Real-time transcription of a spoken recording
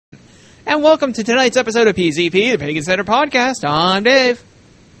And welcome to tonight's episode of PZP, the Pagan Center Podcast. I'm Dave.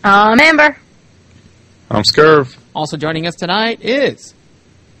 I'm Amber. I'm Scurv. Also joining us tonight is...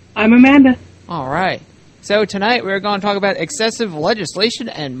 I'm Amanda. Alright. So tonight we're going to talk about excessive legislation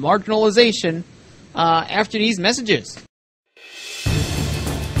and marginalization after these messages.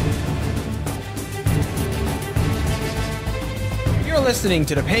 You're listening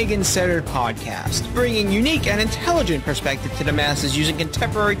to the Pagan Centered Podcast, bringing unique and intelligent perspective to the masses using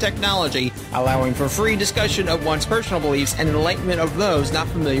contemporary technology, allowing for free discussion of one's personal beliefs and enlightenment of those not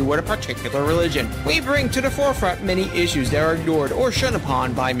familiar with a particular religion. We bring to the forefront many issues that are ignored or shunned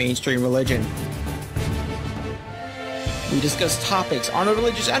upon by mainstream religion. We discuss topics on a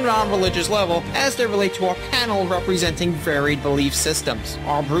religious and non-religious level as they relate to our panel representing varied belief systems.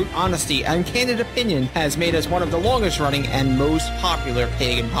 Our brute honesty and candid opinion has made us one of the longest-running and most popular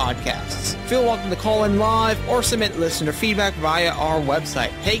pagan podcasts. Feel welcome to call in live or submit listener feedback via our website,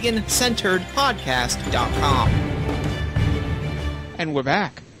 pagancenteredpodcast.com. And we're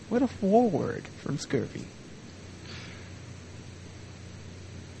back with a foreword from Scurvy.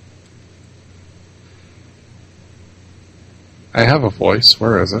 I have a voice.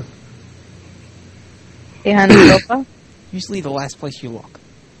 Where is it? Behind the sofa. Usually the last place you look.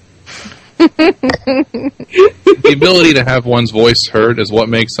 The ability to have one's voice heard is what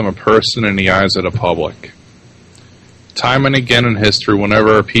makes them a person in the eyes of the public. Time and again in history,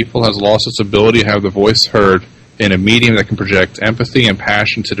 whenever a people has lost its ability to have their voice heard in a medium that can project empathy and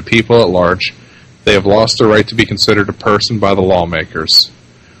passion to the people at large, they have lost the right to be considered a person by the lawmakers.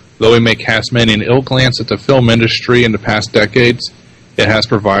 Though we may cast many an ill glance at the film industry in the past decades, it has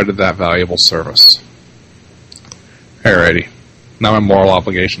provided that valuable service. Alrighty. Now my moral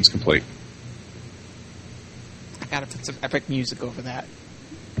obligation's complete. I gotta put some epic music over that.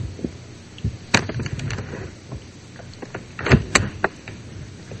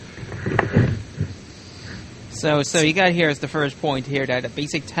 So you got here as the first point here that a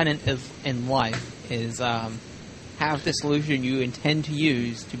basic tenet in life is have the solution you intend to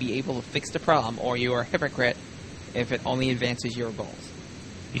use to be able to fix the problem, or you are a hypocrite if it only advances your goals.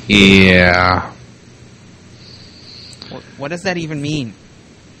 Yeah. What does that even mean?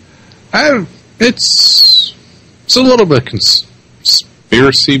 It's a little bit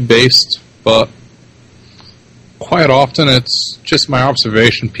conspiracy-based, but quite often it's just my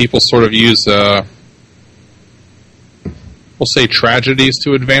observation. People sort of use, we'll say, tragedies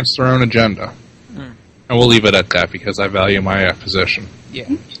to advance their own agenda. And we'll leave it at that because I value my position. Yeah.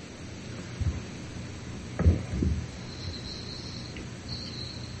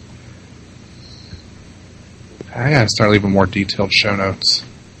 I gotta start leaving more detailed show notes.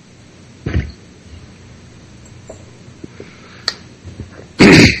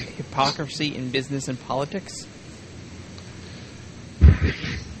 Hypocrisy in business and politics?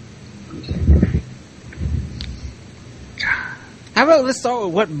 How about let's start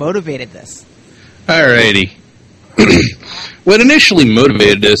with what motivated this? Alrighty. What initially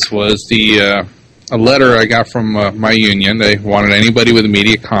motivated this was a letter I got from my union. They wanted anybody with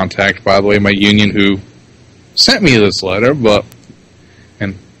immediate contact. By the way, my union who sent me this letter,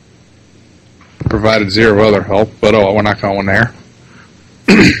 and provided zero other help. But we're not going there.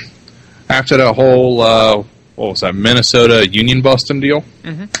 After that whole what was that, Minnesota union busting deal?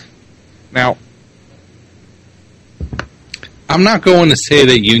 Mm-hmm. Now, I'm not going to say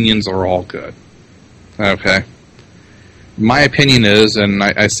that unions are all good. Okay. My opinion is, and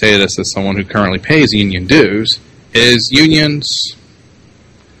I say this as someone who currently pays union dues, is unions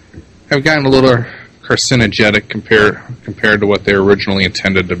have gotten a little carcinogenic compared to what they were originally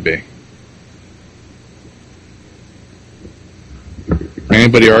intended to be.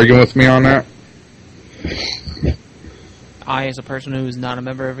 Anybody arguing with me on that? I, as a person who is not a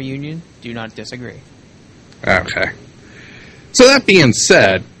member of a union, do not disagree. Okay. So that being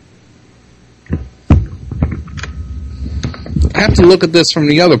said, I have to look at this from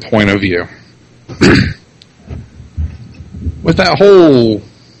the other point of view. With that whole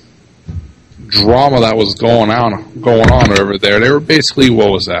drama that was going on over there, they were basically,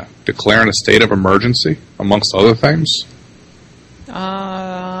 what was that? Declaring a state of emergency, amongst other things?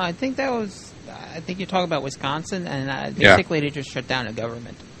 I think that was... I think you're talking about Wisconsin, and basically they just shut down the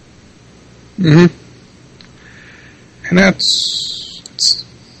government. Mm-hmm. And that's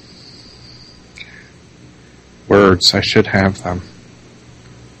words. I should have them.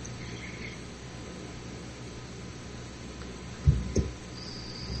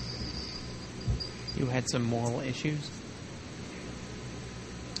 You had some moral issues?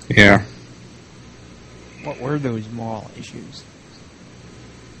 Yeah. What were those moral issues?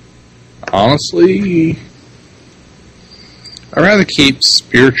 Honestly, I'd rather keep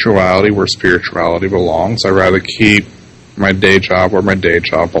spirituality where spirituality belongs. I'd rather keep my day job where my day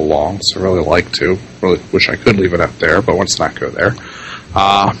job belongs. I really like to. Really wish I could leave it up there, but let's not go there.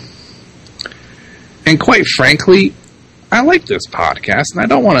 And quite frankly, I like this podcast, and I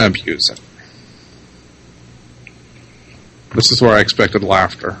don't want to abuse it. This is where I expected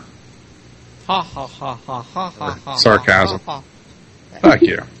laughter. Ha ha ha ha ha ha ha. Sarcasm. Fuck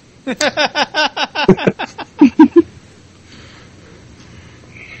you.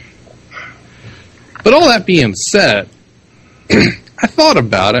 But all that being said, I thought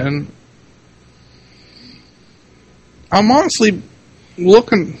about it, and I'm honestly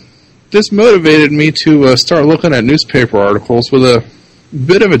looking. This motivated me to start looking at newspaper articles with a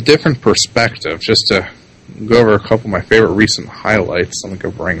bit of a different perspective, just to go over a couple of my favorite recent highlights. Let me go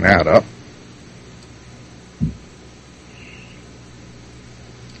bring that up.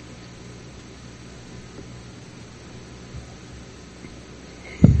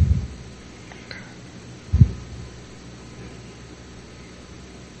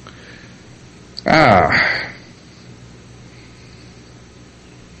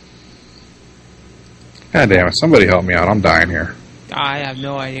 God damn it, somebody help me out, I'm dying here. I have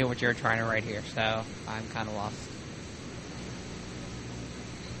no idea what you're trying to write here, so I'm kind of lost.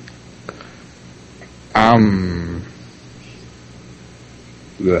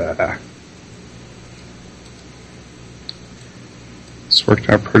 Bleh. This worked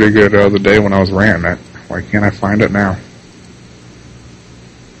out pretty good the other day when I was ranting it. Why can't I find it now?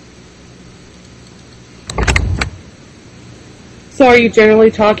 So are you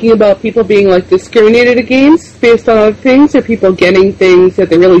generally talking about people being, like, discriminated against based on other things, or people getting things that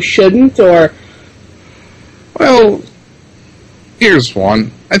they really shouldn't, or... Well, here's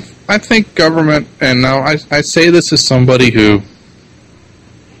one. I think government, and now I say this as somebody who...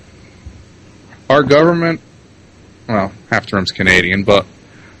 Our government, well, half the room's Canadian, but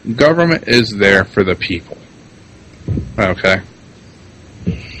government is there for the people. Okay?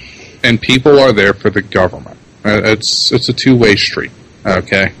 And people are there for the government. It's a two-way street,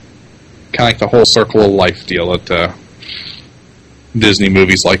 okay? Kind of like the whole circle of life deal that Disney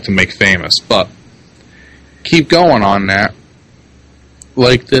movies like to make famous. But keep going on that.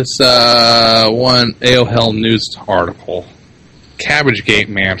 Like this one AOL News article. Cabbagegate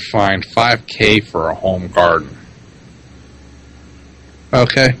man fined $5,000 for a home garden.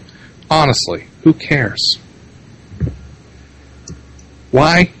 Okay? Honestly, who cares?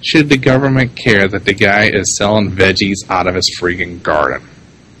 Why should the government care that the guy is selling veggies out of his freaking garden?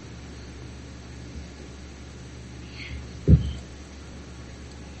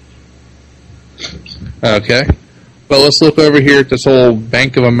 Okay. Well, let's look over here at this whole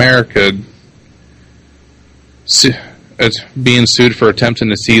Bank of America it's being sued for attempting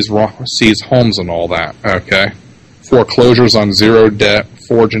to seize homes and all that. Okay. Foreclosures on zero debt,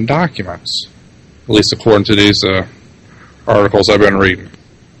 forging documents. At least according to these articles I've been reading.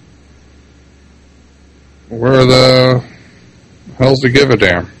 Where the hell's the give a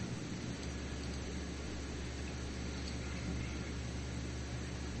damn?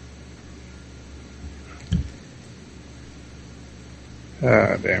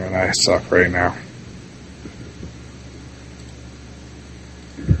 Ah, damn it, I suck right now.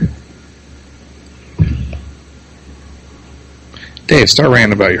 Dave, start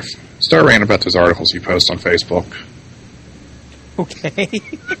ranting about those articles you post on Facebook. Okay.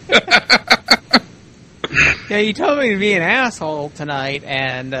 Yeah, you told me to be an asshole tonight,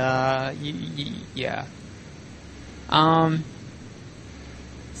 and yeah.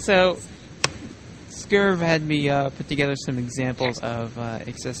 So Scurv had me put together some examples of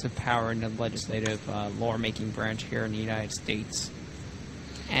excessive power in the legislative law-making branch here in the United States.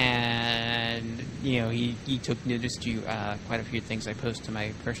 And, you know, he took notice to quite a few things I post to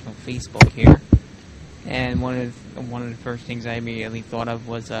my personal Facebook here. And one of the first things I immediately thought of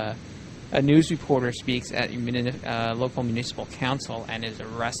was a news reporter speaks at a local municipal council and is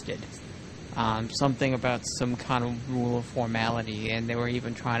arrested. Something about some kind of rule of formality, and they were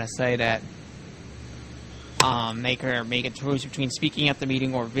even trying to say that make her make a choice between speaking at the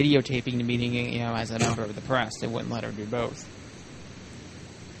meeting or videotaping the meeting, you know, as a member of the press. They wouldn't let her do both.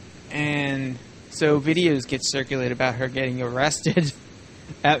 And so videos get circulated about her getting arrested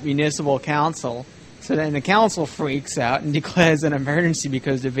at municipal council. So then the council freaks out and declares an emergency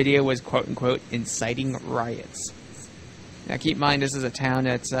because the video was quote-unquote inciting riots. Now keep in mind this is a town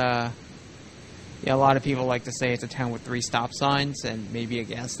that's, yeah, a lot of people like to say it's a town with 3 stop signs and maybe a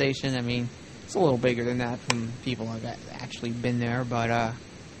gas station. I mean, it's a little bigger than that from people who've actually been there, but,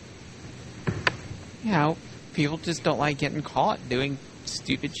 you know, people just don't like getting caught doing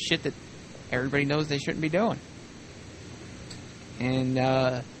stupid shit that everybody knows they shouldn't be doing.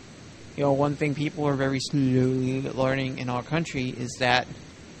 And, one thing people are very slowly learning in our country is that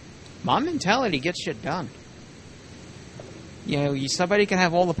mob mentality gets shit done. Somebody can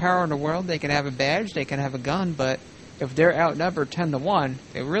have all the power in the world, they can have a badge, they can have a gun, but if they're outnumbered 10-1,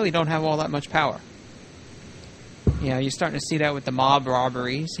 they really don't have all that much power. You're starting to see that with the mob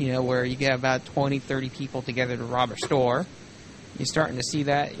robberies, where you get about 20, 30 people together to rob a store. You're starting to see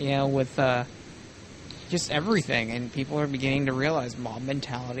that, with just everything, and people are beginning to realize mob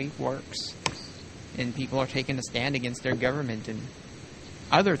mentality works. And people are taking a stand against their government and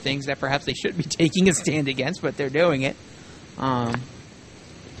other things that perhaps they shouldn't be taking a stand against, but they're doing it. Well,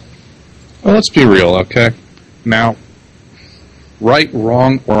 let's be real, okay? Now, right,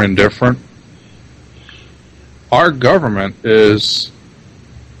 wrong, or indifferent, our government is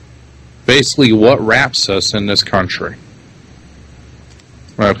basically what wraps us in this country.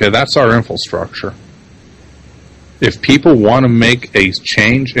 Okay, that's our infrastructure. If people want to make a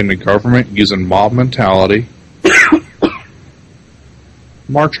change in the government using mob mentality,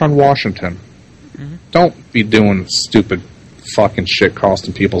 march on Washington. Mm-hmm. Don't be doing stupid fucking shit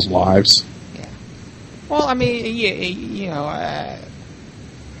costing people's lives. Yeah. Well, I mean,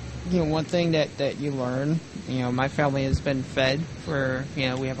 one thing that you learn, my family has been fed for, we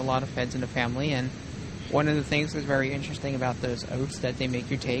have a lot of feds in the family, and one of the things that's very interesting about those oaths that they make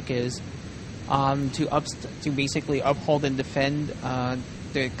you take is to basically uphold and defend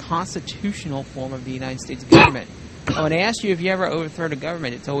the constitutional form of the United States government. When I ask you if you ever overthrow the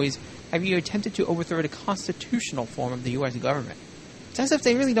government, it's always, have you attempted to overthrow the constitutional form of the U.S. government? It's as if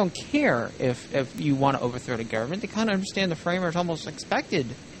they really don't care if you want to overthrow the government. They kind of understand the framers almost expected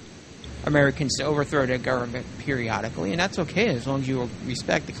Americans to overthrow their government periodically, and that's okay as long as you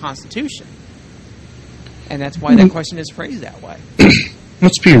respect the Constitution. And that's why that question is phrased that way.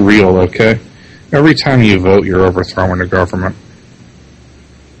 Let's be real, okay? Every time you vote, you're overthrowing the government.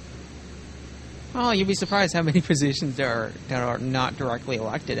 Well, you'd be surprised how many positions there that are not directly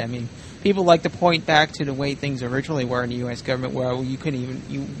elected. I mean, people like to point back to the way things originally were in the U.S. government, where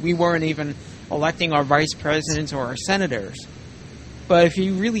we weren't even electing our vice presidents or our senators. But if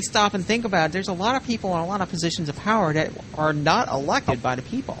you really stop and think about it, there's a lot of people in a lot of positions of power that are not elected by the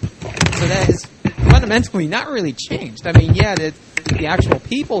people. So that is fundamentally not really changed. I mean, yeah, the actual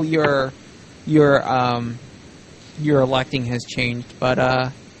people you're electing has changed, but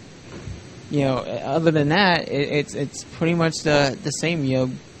other than that, it's pretty much the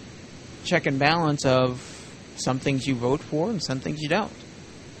same. Check and balance of some things you vote for and some things you don't.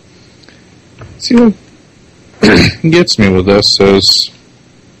 See what gets me with this is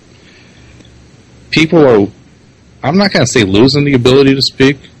people are, I'm not going to say losing the ability to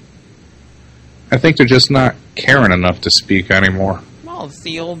speak. I think they're just not caring enough to speak anymore. Well, it's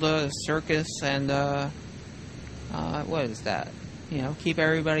the old circus and what is that? Keep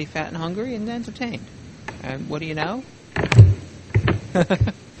everybody fat and hungry and entertained. And what do you know?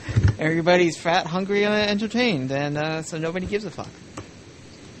 Everybody's fat, hungry, and entertained, and so nobody gives a fuck.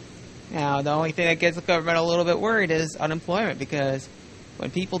 Now, the only thing that gets the government a little bit worried is unemployment, because when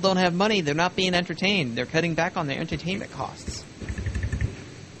people don't have money, they're not being entertained. They're cutting back on their entertainment costs.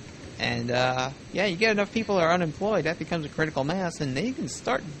 And, you get enough people that are unemployed, that becomes a critical mass, and they can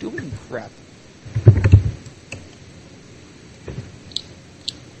start doing crap.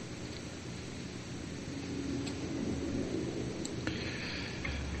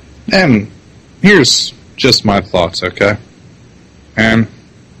 And here's just my thoughts, okay? And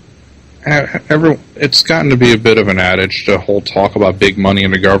it's gotten to be a bit of an adage, the whole talk about big money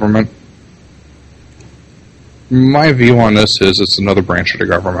in the government. My view on this is it's another branch of the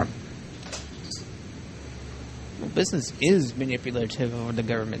government. Well, business is manipulative over the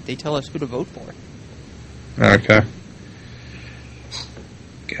government. They tell us who to vote for. Okay.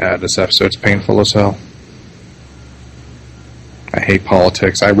 God, this episode's painful as hell. I hate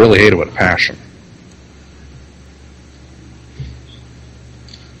politics. I really hate it with a passion.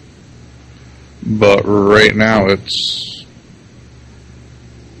 But right now it's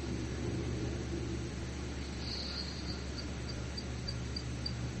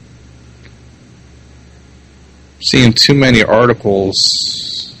seeing too many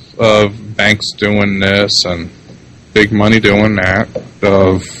articles of banks doing this and big money doing that,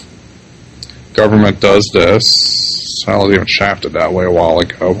 of government does this. I was even shafted that way a while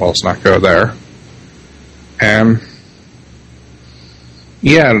ago. Well, let's not go there. And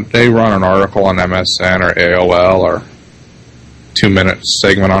yeah, they run an article on MSN or AOL or 2-minute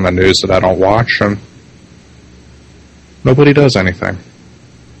segment on the news that I don't watch, and nobody does anything.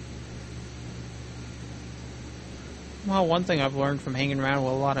 Well, one thing I've learned from hanging around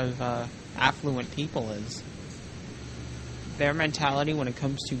with a lot of affluent people is their mentality when it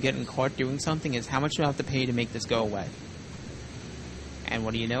comes to getting caught doing something is how much do I have to pay to make this go away? And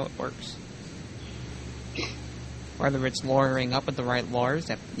what do you know? It works. Whether it's lawyering up with the right lawyers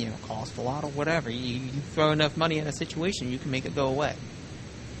that, cost a lot or whatever. You throw enough money in a situation, you can make it go away.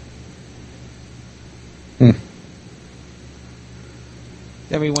 Then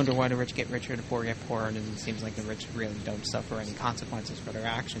we wonder why the rich get richer, the poor get poorer, and it seems like the rich really don't suffer any consequences for their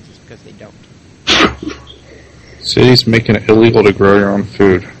actions just because they don't. Cities making it illegal to grow your own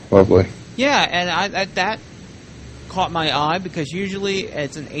food. Lovely. Yeah, and that caught my eye because usually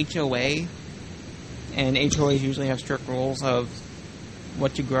it's an HOA, and HOAs usually have strict rules of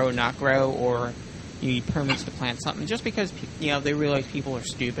what to grow and not grow, or you need permits to plant something. Just because they realize people are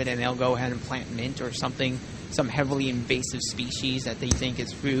stupid and they'll go ahead and plant mint or something, some heavily invasive species that they think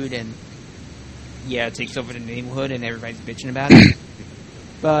is food, and it takes over the neighborhood and everybody's bitching about it.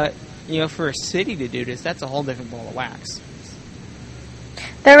 But for a city to do this, that's a whole different ball of wax.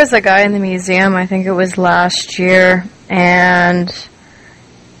 There was a guy in the museum, I think it was last year, and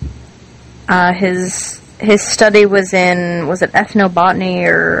his study was it ethnobotany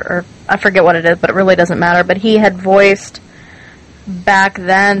or I forget what it is, but it really doesn't matter. But he had voiced back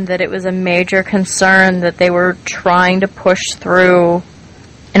then that it was a major concern that they were trying to push through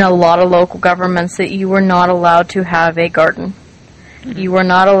in a lot of local governments that you were not allowed to have a garden. Mm-hmm. You were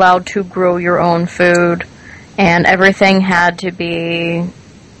not allowed to grow your own food, and everything had to be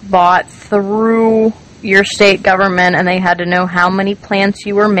bought through your state government, and they had to know how many plants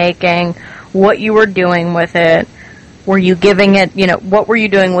you were making, what you were doing with it, were you giving it, what were you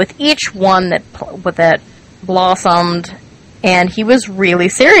doing with each one that blossomed. And he was really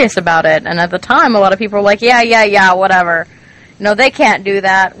serious about it. And at the time, a lot of people were like, yeah, whatever. They can't do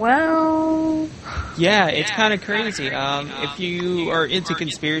that. Well... Yeah, it's kind of crazy. If you are into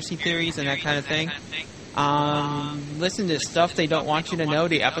conspiracy theories and that kind of thing, listen to Stuff They Don't Want You to Know,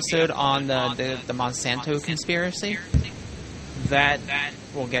 the episode on the Monsanto conspiracy. That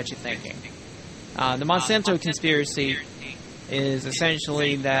will get you thinking. The Monsanto conspiracy is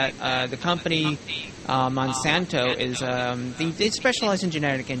essentially that the company Monsanto is they specialize in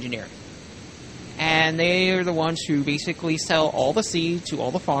genetic engineering, and they are the ones who basically sell all the seed to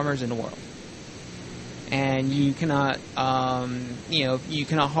all the farmers in the world. And you cannot you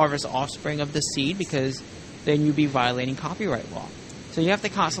cannot harvest offspring of the seed because then you'd be violating copyright law. So you have to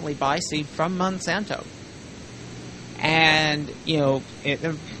constantly buy seed from Monsanto. And,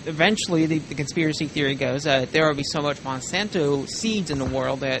 eventually the conspiracy theory goes that there will be so much Monsanto seeds in the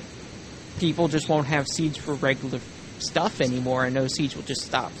world that people just won't have seeds for regular stuff anymore, and those seeds will just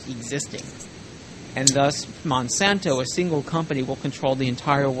stop existing. And thus, Monsanto, a single company, will control the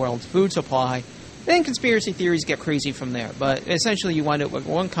entire world's food supply. Then conspiracy theories get crazy from there. But essentially, you wind up with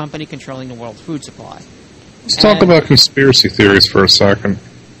one company controlling the world's food supply. Let's talk about conspiracy theories for a second.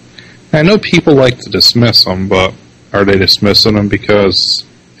 I know people like to dismiss them, but are they dismissing them because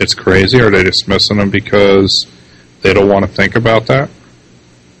it's crazy? Or are they dismissing them because they don't want to think about that?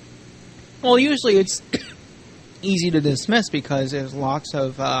 Well, usually it's easy to dismiss because there's lots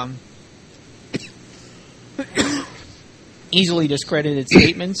of easily discredited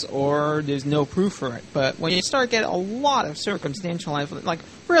statements, or there's no proof for it. But when you start getting a lot of circumstantial evidence, like,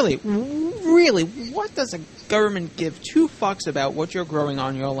 really, what does a government give two fucks about what you're growing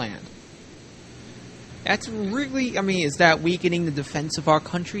on your land? That's really, is that weakening the defense of our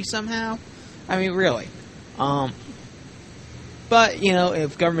country somehow? Really. But,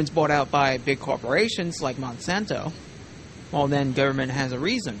 if government's bought out by big corporations like Monsanto, well, then government has a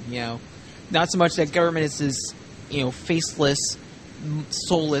reason, Not so much that government is this, faceless,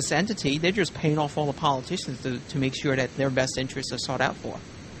 soulless entity. They're just paying off all the politicians to make sure that their best interests are sought out for.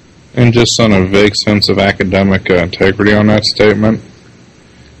 And just on a vague sense of academic integrity on that statement,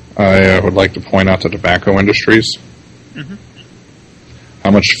 I would like to point out the tobacco industries. Mm-hmm.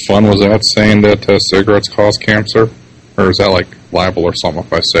 How much fun was that saying that cigarettes cause cancer? Or is that like libel or something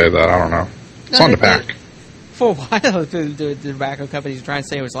if I say that? I don't know. It's on the pack. For a while, the tobacco companies were trying to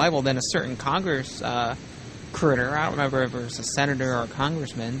say it was libel. Then a certain Congress critter, I don't remember if it was a senator or a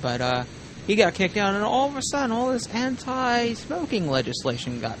congressman, but he got kicked out, and all of a sudden, all this anti-smoking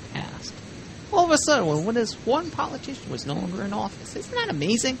legislation got passed. All of a sudden, when this one politician was no longer in office. Isn't that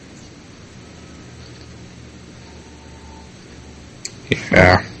amazing?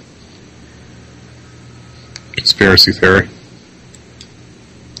 Yeah. Conspiracy theory.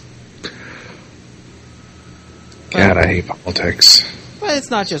 God, I hate politics. But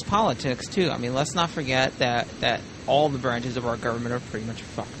it's not just politics, too. Let's not forget that all the branches of our government are pretty much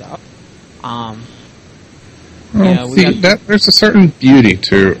fucked up. There's a certain beauty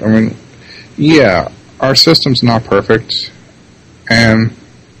to. Yeah, our system's not perfect. And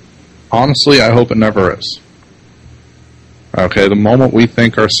honestly, I hope it never is. Okay, the moment we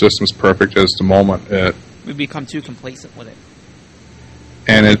think our system's perfect is the moment we become too complacent with it.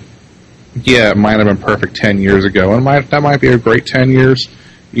 And it might have been perfect 10 years ago, and that might be a great 10 years.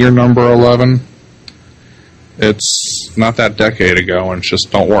 Year number 11, it's not that decade ago, and it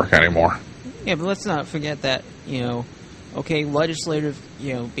just don't work anymore. Yeah, but let's not forget that, legislative,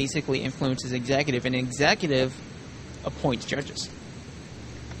 basically influences executive, and executive appoints judges.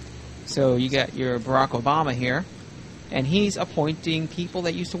 So you got your Barack Obama here, and he's appointing people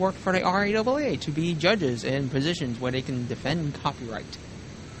that used to work for the RIAA to be judges in positions where they can defend copyright.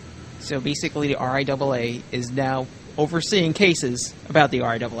 So basically the RIAA is now overseeing cases about the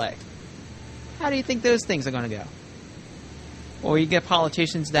RIAA. How do you think those things are going to go? Or you get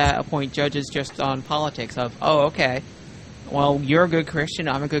politicians that appoint judges just on politics of, oh, okay, well, you're a good Christian,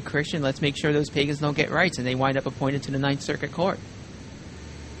 I'm a good Christian, let's make sure those pagans don't get rights, and they wind up appointed to the Ninth Circuit Court.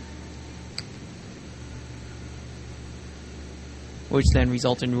 Which then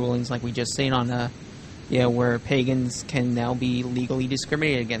result in rulings like we just seen on where pagans can now be legally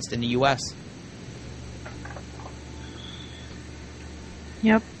discriminated against in the U.S.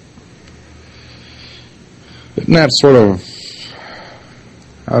 Yep. Isn't that sort of...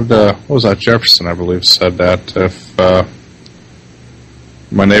 what was that? Jefferson, I believe, said that if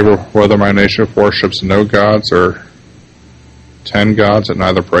whether my nation worships no gods or 10 gods, it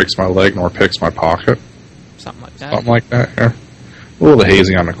neither breaks my leg nor picks my pocket. Something like that. Something like that, yeah. A little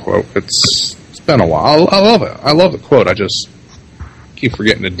hazy on the quote. It's been a while. I love it. I love the quote. I just keep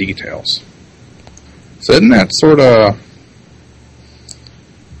forgetting the details. So isn't that sort of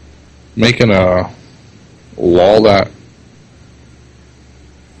making a law that...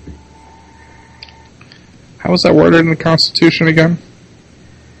 How was that worded in the Constitution again?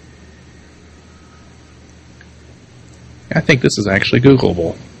 I think this is actually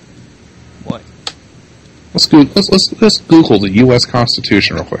Googleable. What? Let's Google the U.S.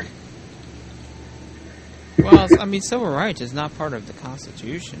 Constitution real quick. Well, I mean, civil rights is not part of the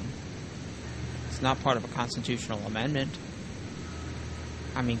Constitution. It's not part of a constitutional amendment.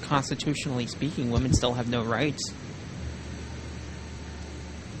 I mean, constitutionally speaking, women still have no rights.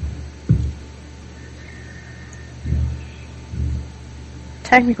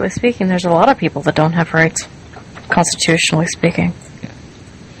 Technically speaking, there's a lot of people that don't have rights, constitutionally speaking.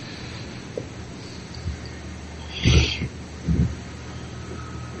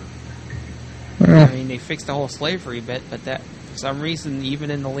 I mean, they fixed the whole slavery bit, but that, for some reason, even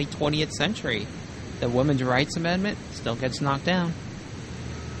in the late 20th century, the Women's Rights Amendment still gets knocked down.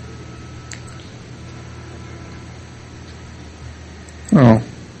 Oh,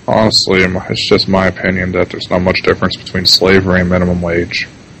 honestly, it's just my opinion that there's not much difference between slavery and minimum wage.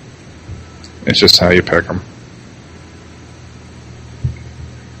 It's just how you pick them.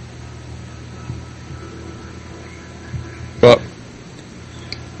 But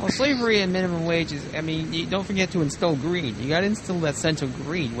Well, slavery and minimum wage is, I mean, you don't forget to instill greed. You gotta instill that sense of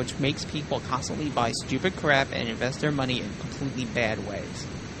greed, which makes people constantly buy stupid crap and invest their money in completely bad ways.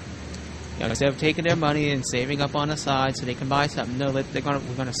 Instead of taking their money and saving up on the side so they can buy something, no, we're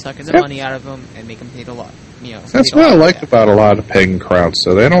gonna suck the money out of them and make them pay the lot. That's what I liked about a lot of pagan crowds.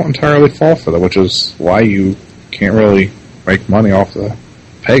 So they don't entirely fall for that, which is why you can't really make money off the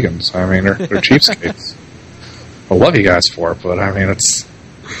pagans. I mean, they're cheapskates. I love you guys for it, but I mean, it's...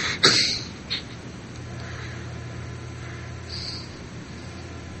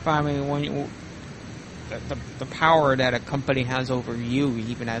 I mean, when the power that a company has over you,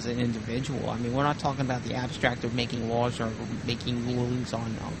 even as an individual. I mean, we're not talking about the abstract of making laws or making rulings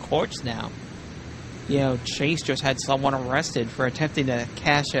on courts now. Chase just had someone arrested for attempting to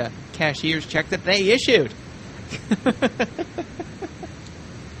cash a cashier's check that they issued.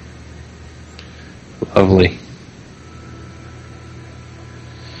 Lovely.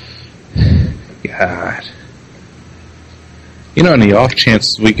 God. In the off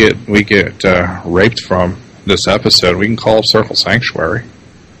chance we get raped from this episode, we can call up Circle Sanctuary.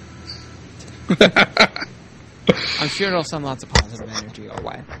 I'm sure it'll send lots of positive energy our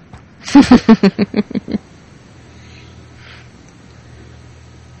way.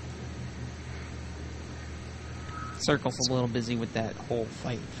 Circle's a little busy with that whole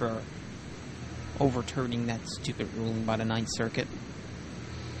fight for overturning that stupid ruling by the Ninth Circuit.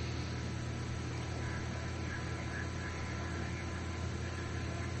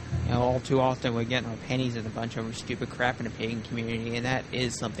 All too often we're getting our pennies in a bunch over stupid crap in the pagan community, and that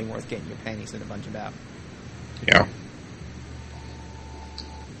is something worth getting your pennies in a bunch about. Yeah.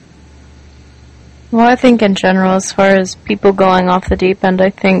 Well, I think in general, as far as people going off the deep end, I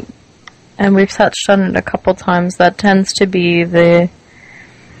think and we've touched on it a couple times, that tends to be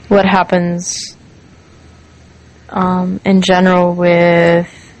what happens in general with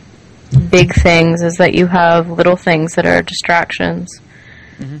big things, is that you have little things that are distractions.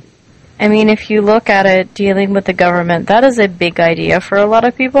 Mm-hmm. I mean, if you look at it, dealing with the government, that is a big idea for a lot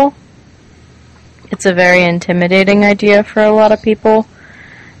of people. It's a very intimidating idea for a lot of people.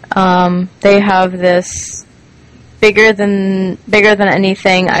 They have this bigger than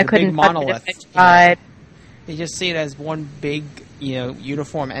anything. It's I couldn't monolith. They just see it as one big,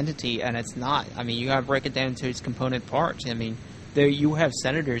 uniform entity, and it's not. I mean, you got to break it down to its component parts. I mean, you have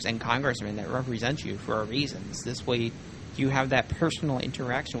senators and congressmen that represent you for a reason. This way, you have that personal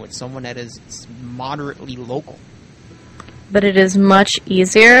interaction with someone that is moderately local. But it is much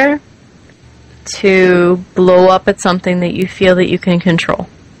easier to blow up at something that you feel that you can control.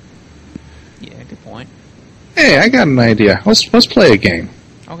 Yeah, good point. Hey, I got an idea. Let's play a game.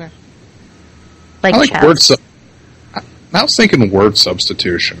 Okay. Like I like chess. I was thinking word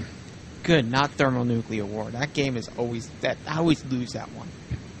substitution. Good, not thermonuclear war. That game is always that. I always lose that one.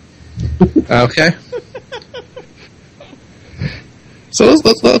 Okay. So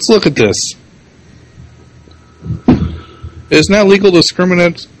let's look at this. It is now legal to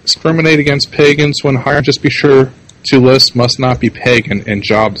discriminate against pagans when hired. Just be sure to list must not be pagan in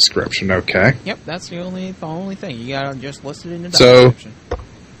job description. Okay. Yep, that's the only thing. You gotta just list it in the job description.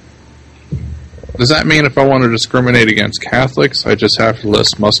 Does that mean if I want to discriminate against Catholics, I just have to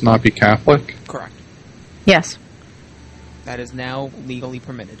list must not be Catholic? Correct. Yes. That is now legally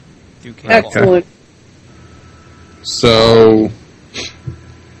permitted through case law. Excellent. So,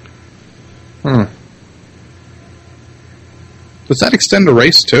 does that extend to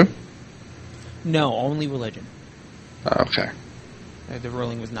race too? No, only religion. Okay. The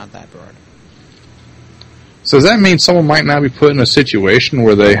ruling was not that broad. So does that mean someone might now be put in a situation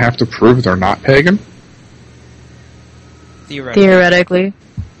where they have to prove they're not pagan? Theoretically.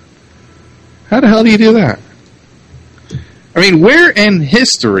 How the hell do you do that? I mean, where in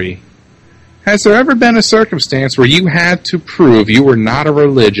history has there ever been a circumstance where you had to prove you were not a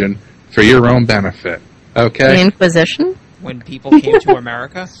religion for your own benefit? Okay? The Inquisition? When people came to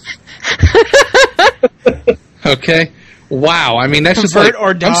America? Okay? Wow, I mean, that's Convert just like...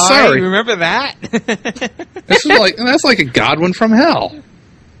 or die. I'm sorry. Remember that? That's like a Godwin from hell.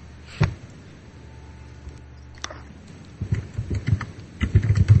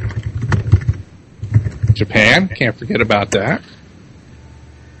 Japan, can't forget about that.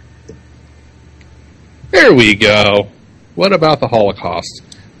 There we go. What about the Holocaust?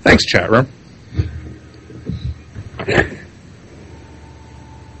 Thanks, chat room.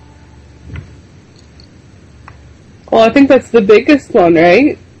 Well, I think that's the biggest one,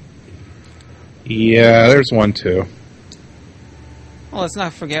 right? Yeah, there's one too. Well, let's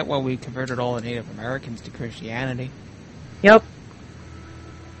not forget when we converted all the Native Americans to Christianity. Yep.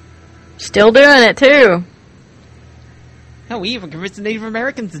 Still doing it, too. Hell, we even convinced the Native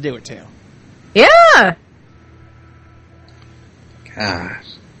Americans to do it, too. Yeah! Gosh.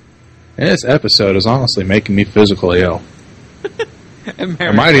 This episode is honestly making me physically ill. America,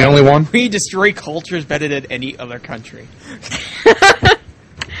 am I the only one? We destroy cultures better than any other country. At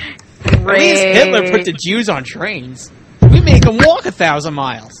least Hitler put the Jews on trains. We make them walk 1,000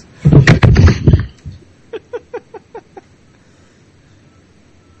 miles.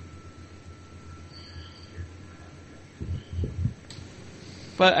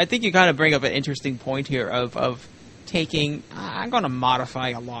 But I think you kind of bring up an interesting point here of taking... I'm going to modify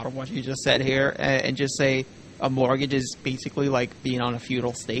a lot of what you just said here and just say a mortgage is basically like being on a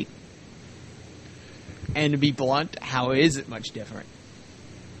feudal state. And to be blunt, how is it much different?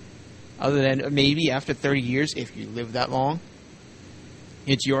 Other than maybe after 30 years, if you live that long,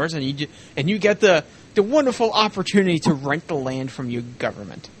 it's yours, and you get the wonderful opportunity to rent the land from your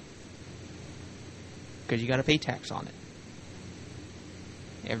government. Because you got to pay tax on it.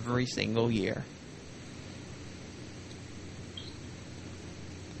 Every single year.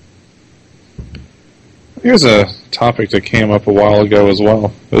 Here's a topic that came up a while ago as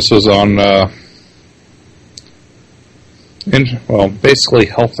well. This was on, basically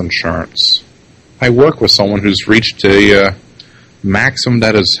health insurance. I work with someone who's reached a maximum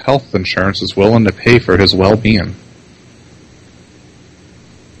that his health insurance is willing to pay for his well-being.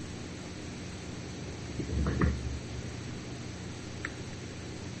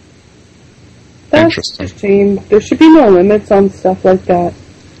 That's interesting. There should be no limits on stuff like that.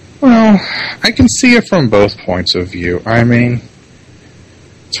 Well, I can see it from both points of view. I mean,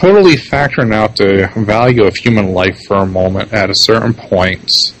 totally factoring out the value of human life for a moment, at a certain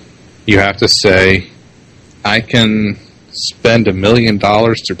point, you have to say, I can spend $1 million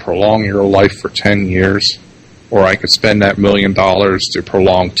to prolong your life for 10 years, or I could spend that $1 million to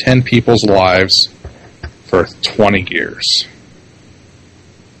prolong 10 people's lives for 20 years.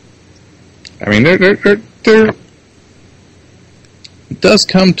 I mean, there it does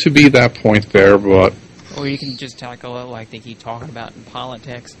come to be that point there, but... Or you can just tackle it like they keep talking about in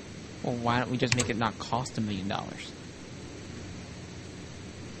politics. Well, why don't we just make it not cost $1 million?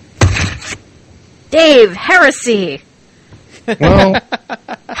 Dave, heresy! Well...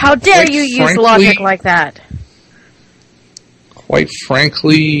 How dare you use logic like that? Quite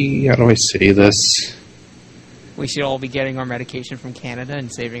frankly, how do I say this? We should all be getting our medication from Canada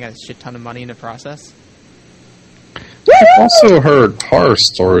and saving a shit ton of money in the process. I've also heard horror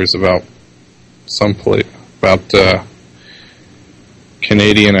stories about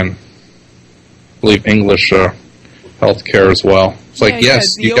Canadian and I believe English healthcare as well. It's like,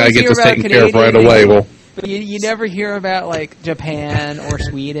 yes, you gotta get this taken care of right away. Well, but you never hear about like Japan or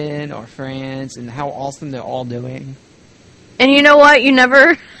Sweden or France and how awesome they're all doing. And you know what?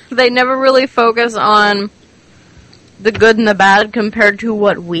 They never really focus on the good and the bad compared to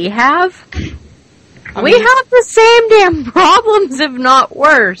what we have. We have the same damn problems, if not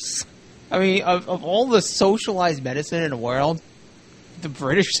worse. I mean, of all the socialized medicine in the world, the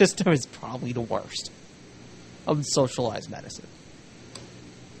British system is probably the worst of socialized medicine.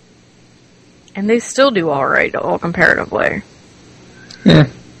 And they still do alright, all comparatively. Yeah.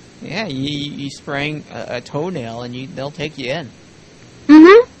 Yeah, you spraying a toenail and they'll take you in.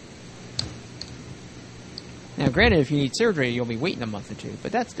 Mm-hmm. Now, granted, if you need surgery, you'll be waiting a month or two,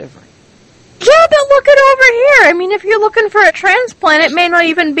 but that's different. Yeah, but look at over here. I mean, if you're looking for a transplant, it may not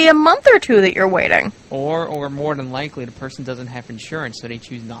even be a month or two that you're waiting. Or more than likely, the person doesn't have insurance, so they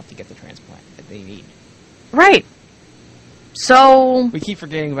choose not to get the transplant that they need. Right. So... We keep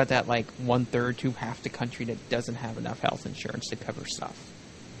forgetting about that, like, 1/3 to half the country that doesn't have enough health insurance to cover stuff.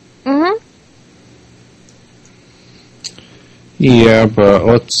 Mm-hmm. Yeah, but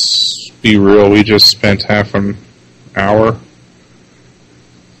let's be real. We just spent half an hour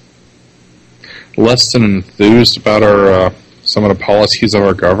less than enthused about our some of the policies of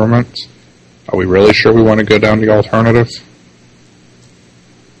our government. Are we really sure we want to go down the alternative?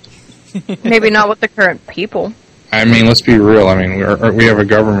 Maybe not with the current people. I mean, let's be real. I mean, we have a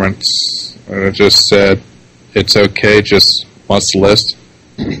government that just said it's okay, just must list.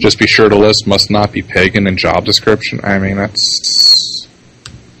 Just be sure to list must not be pagan in job description. I mean, that's...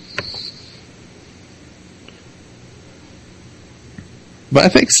 But I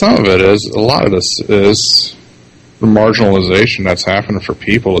think some of it is, a lot of this is the marginalization that's happening for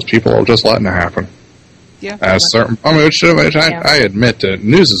people, is people are just letting it happen. Yeah. I admit that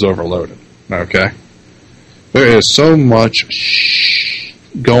news is overloaded, okay? There is so much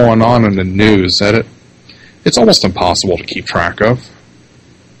going on in the news that it's almost impossible to keep track of.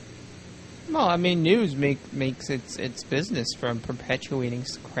 Well, I mean, news makes its business from perpetuating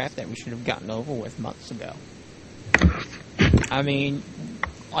crap that we should have gotten over with months ago. I mean,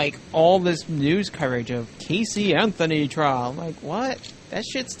 like, all this news coverage of Casey Anthony trial. I'm like, what? That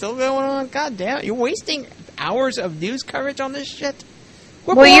shit's still going on? God damn it. You're wasting hours of news coverage on this shit?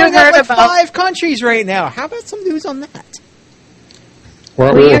 We're blowing up like 5 countries right now. How about some news on that?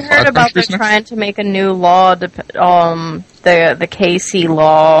 Well, you heard about they're trying to make a new law, the KC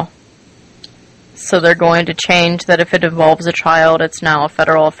law. So they're going to change that if it involves a child, it's now a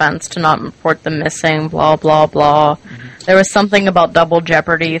federal offense to not report them missing, blah, blah, blah. Mm-hmm. There was something about double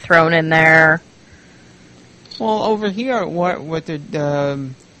jeopardy thrown in there. Well, over here, what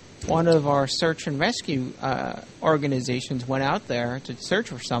one of our search and rescue organizations went out there to search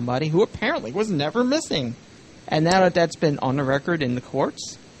for somebody who apparently was never missing. And now that that's been on the record in the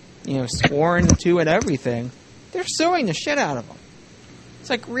courts, sworn to and everything, they're suing the shit out of them. It's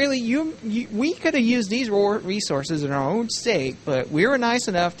like, really, we could have used these resources in our own state, but we were nice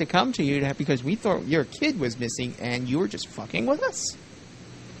enough to come to you because we thought your kid was missing, and you were just fucking with us.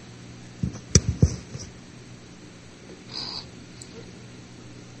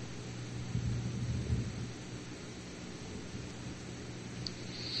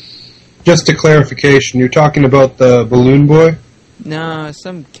 Just a clarification, you're talking about the balloon boy? No,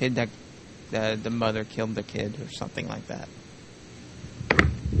 some kid that the mother killed the kid or something like that.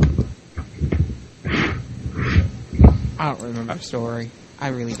 I don't remember the story. I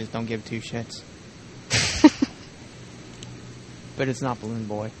really just don't give two shits. But it's not Balloon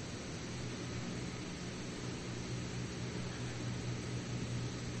Boy.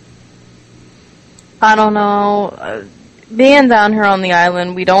 I don't know. Being down here on the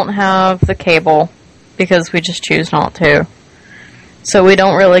island, we don't have the cable because we just choose not to. So we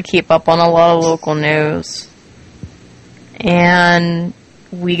don't really keep up on a lot of local news. and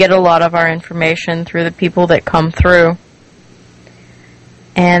we get a lot of our information through the people that come through.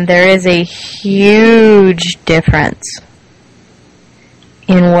 And there is a huge difference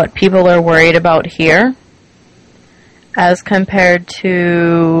in what people are worried about here as compared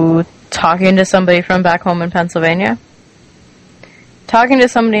to talking to somebody from back home in Pennsylvania. Talking to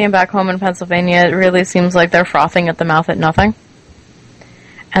somebody back home in Pennsylvania, it really seems like they're frothing at the mouth at nothing.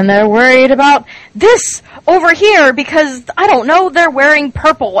 And they're worried about this over here because, I don't know, they're wearing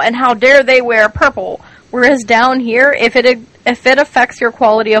purple and how dare they wear purple. Whereas down here, if it affects your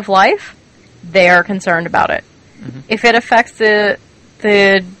quality of life, they are concerned about it. Mm-hmm. If it affects the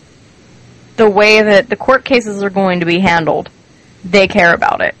way that the court cases are going to be handled, they care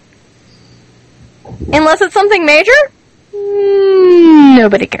about it. Unless it's something major,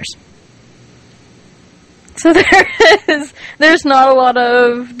 nobody cares. So there's not a lot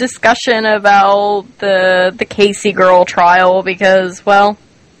of discussion about the Casey girl trial because, well,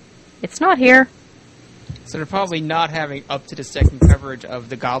 it's not here. So they're probably not having up-to-the-second coverage of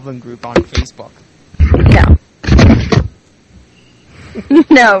the Goblin Group on Facebook. No.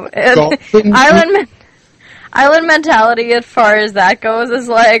 No. Island mentality as far as that goes is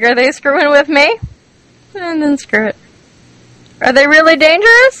like, are they screwing with me? And then screw it. Are they really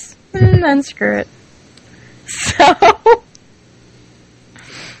dangerous? And then screw it. So...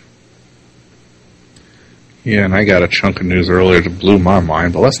 Yeah, and I got a chunk of news earlier that blew my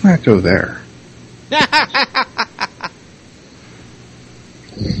mind, but let's not go there.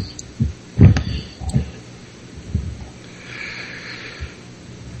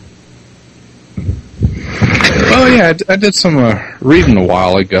 Oh yeah, I did some reading a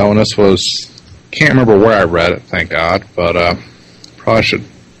while ago, and this was, can't remember where I read it, thank God, but probably should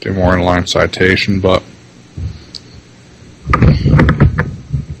do more inline citation, but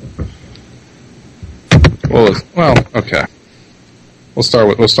well, okay. We'll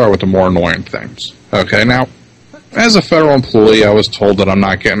start with the more annoying things. Okay, now, as a federal employee, I was told that I'm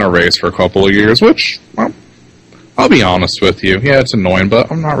not getting a raise for a couple of years, which, well, I'll be honest with you. Yeah, it's annoying, but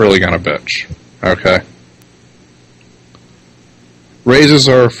I'm not really gonna bitch. Okay? Raises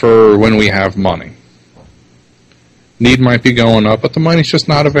are for when we have money. Need might be going up, but the money's just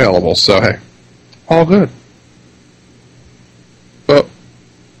not available, so hey, all good. But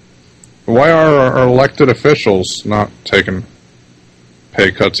why are our elected officials not taking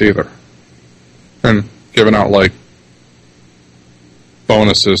pay cuts either? And giving out, like,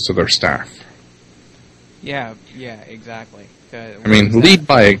 bonuses to their staff? Yeah, exactly. I mean, lead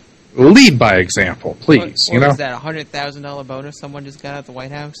by example, please. What was that, $100,000 bonus someone just got at the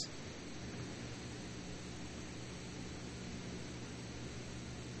White House?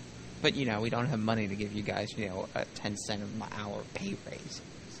 But, we don't have money to give you guys, a 10-cent an hour pay raise.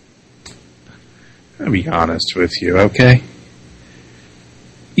 I'll be honest with you, okay?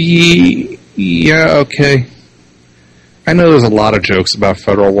 Yeah, okay. I know there's a lot of jokes about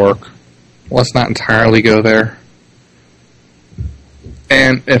federal work. Let's not entirely go there.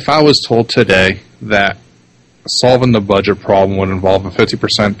 And if I was told today that solving the budget problem would involve a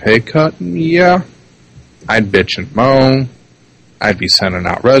 50% pay cut, yeah, I'd bitch and moan. I'd be sending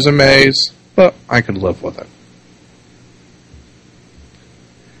out resumes, but I could live with it.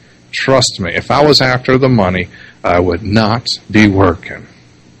 Trust me, if I was after the money, I would not be working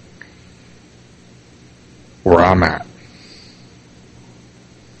where I'm at.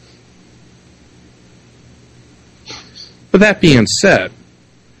 But that being said,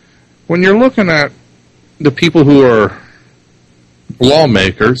 when you're looking at the people who are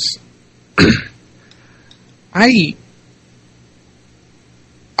lawmakers, I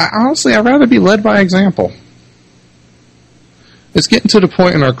honestly, I'd rather be led by example. It's getting to the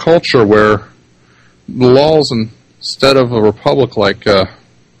point in our culture where the laws, instead of a republic like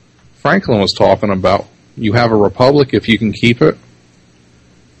Franklin was talking about, you have a republic if you can keep it.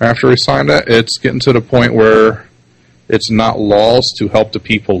 After he signed that, it's getting to the point where it's not laws to help the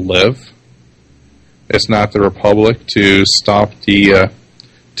people live. It's not the republic to stop the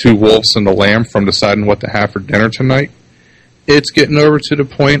two wolves and the lamb from deciding what to have for dinner tonight. It's getting over to the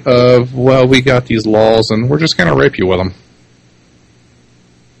point of, well, we got these laws and we're just going to rape you with them.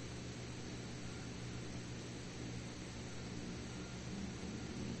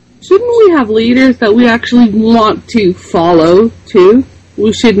 Shouldn't we have leaders that we actually want to follow, too?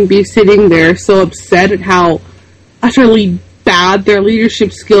 We shouldn't be sitting there so upset at how utterly bad their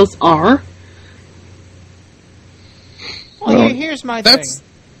leadership skills are. Well, here's my thing.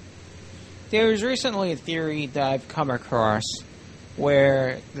 There was recently a theory that I've come across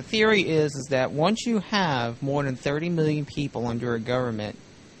where the theory is that once you have more than 30 million people under a government,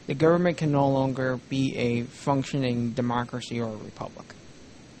 the government can no longer be a functioning democracy or a republic.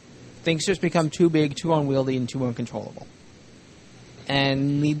 Things just become too big, too unwieldy, and too uncontrollable.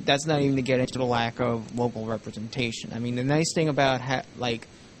 And that's not even to get into the lack of local representation. I mean, the nice thing about, like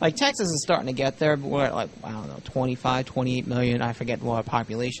Texas is starting to get there, but we're at, like, I don't know, 25, 28 million. I forget what our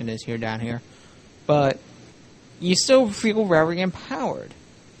population is down here. But you still feel very empowered.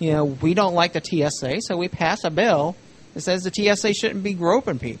 You know, we don't like the TSA, so we pass a bill that says the TSA shouldn't be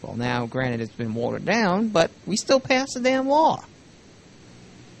groping people. Now, granted, it's been watered down, but we still pass the damn law.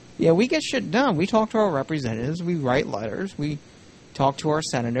 Yeah, we get shit done. We talk to our representatives, we write letters, we talk to our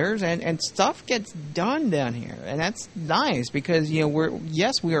senators, and stuff gets done down here. And that's nice because, you know,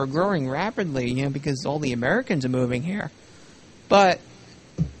 we are growing rapidly, you know, because all the Americans are moving here. But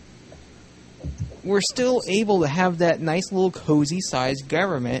we're still able to have that nice little cozy-sized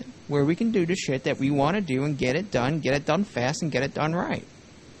government where we can do the shit that we want to do and get it done fast, and get it done right.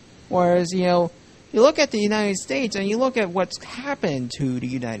 Whereas, you know, you look at the United States and you look at what's happened to the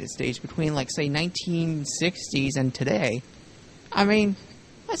United States between, like, say, 1960s and today. I mean,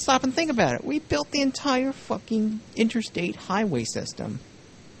 let's stop and think about it. We built the entire fucking interstate highway system.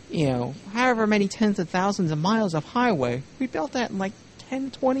 You know, however many tens of thousands of miles of highway, we built that in like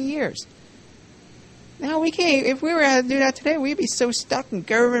 10, 20 years. Now we can't, if we were to do that today, we'd be so stuck in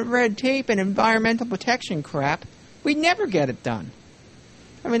government red tape and environmental protection crap, we'd never get it done.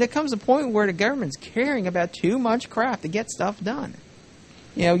 I mean, there comes a point where the government's caring about too much crap to get stuff done.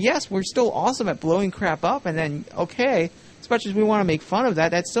 You know, yes, we're still awesome at blowing crap up, and then, okay, as much as we want to make fun of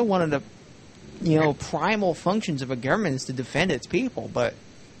that, that's still one of the, you know, primal functions of a government is to defend its people. But,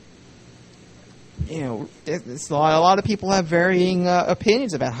 you know, a lot of people have varying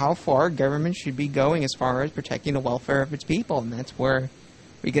opinions about how far government should be going as far as protecting the welfare of its people, and that's where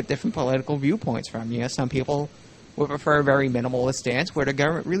we get different political viewpoints from. You know, some people would prefer a very minimalist stance where the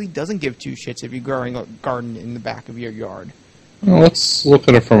government really doesn't give two shits if you're growing a garden in the back of your yard. Well, let's look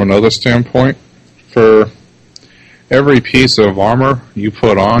at it from another standpoint. For every piece of armor you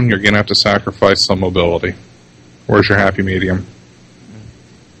put on, you're going to have to sacrifice some mobility. Where's your happy medium?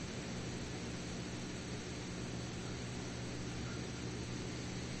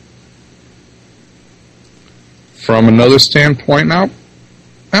 From another standpoint now,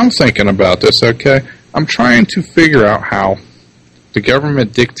 I'm thinking about this, okay? I'm trying to figure out how the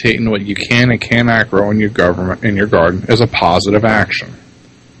government dictating what you can and cannot grow in your garden is a positive action.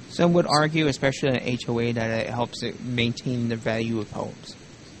 Some would argue, especially in an HOA, that it helps it maintain the value of homes.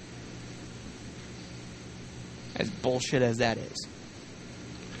 As bullshit as that is.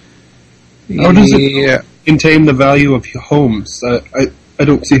 How does it maintain the value of homes? I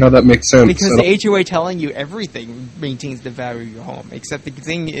don't see how that makes sense. Because the HOA telling you everything maintains the value of your home. Except the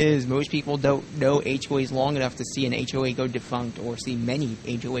thing is, most people don't know HOAs long enough to see an HOA go defunct or see many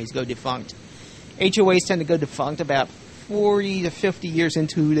HOAs go defunct. HOAs tend to go defunct about 40 to 50 years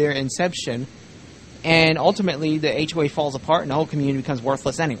into their inception, and ultimately the HOA falls apart and the whole community becomes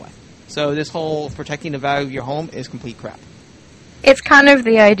worthless anyway. So this whole protecting the value of your home is complete crap. It's kind of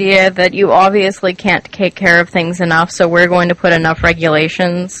the idea that you obviously can't take care of things enough, so we're going to put enough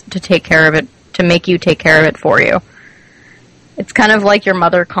regulations to take care of it, to make you take care of it for you. It's kind of like your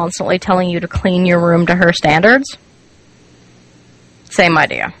mother constantly telling you to clean your room to her standards. Same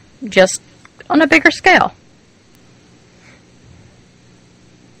idea, just on a bigger scale.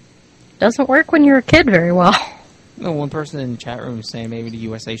 Doesn't work when you're a kid very well. Well, one person in the chat room is saying maybe the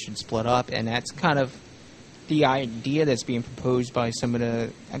USA should split up, and that's kind of the idea that's being proposed by some of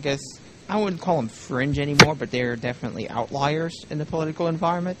the, I guess, I wouldn't call them fringe anymore, but they're definitely outliers in the political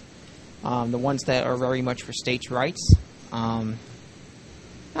environment. The ones that are very much for states' rights. Not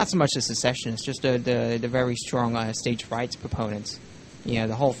so much the secessionists, just the very strong states' rights proponents. You know,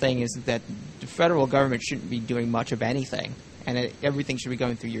 the whole thing is that the federal government shouldn't be doing much of anything, and everything should be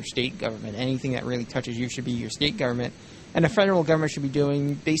going through your state government. Anything that really touches you should be your state government. And the federal government should be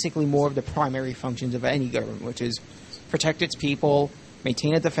doing basically more of the primary functions of any government, which is protect its people,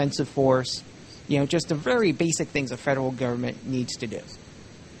 maintain a defensive force, you know, just the very basic things a federal government needs to do.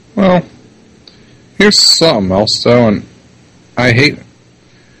 Well, here's something else, though, and I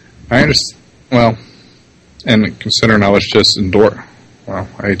understand, well, and considering I was just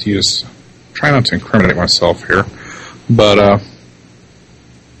I hate to try not to incriminate myself here, but,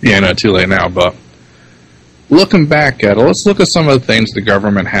 yeah, not too late now, but looking back at it, let's look at some of the things the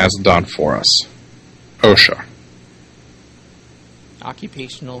government has done for us. OSHA.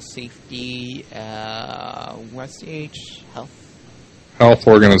 Occupational safety, what's the H? Health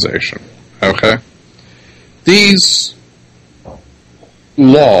Organization. Okay. These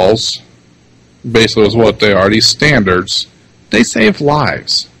laws, basically is what they are, these standards, they save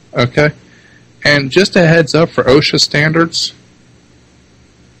lives. Okay? And just a heads up for OSHA standards,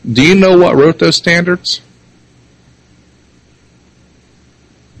 do you know what wrote those standards?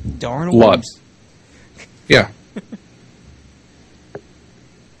 Darn Blood. worms. Yeah.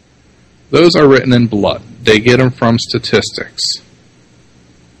 Those are written in blood. They get them from statistics.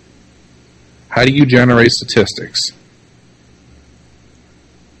 How do you generate statistics?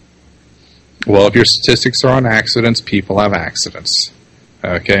 Well, if your statistics are on accidents, people have accidents.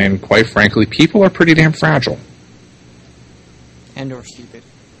 Okay, and quite frankly, people are pretty damn fragile. And or stupid.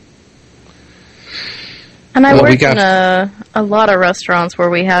 And I Well, worked in a lot of restaurants where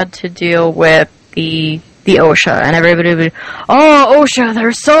we had to deal with the OSHA, and everybody would be, oh, OSHA,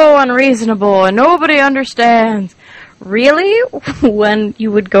 they're so unreasonable, and nobody understands. Really? When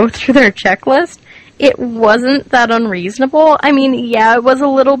you would go through their checklist, it wasn't that unreasonable. I mean, yeah, it was a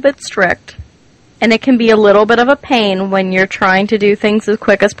little bit strict, and it can be a little bit of a pain when you're trying to do things as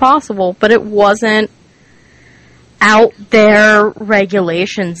quick as possible, but it wasn't out there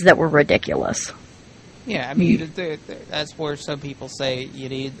regulations that were ridiculous. Yeah, I mean, that's where some people say you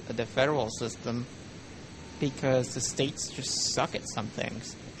need the federal system because the states just suck at some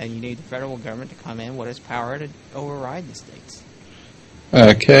things, and you need the federal government to come in with its power to override the states.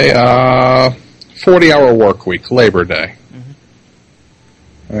 Okay, 40-hour work week, Labor Day.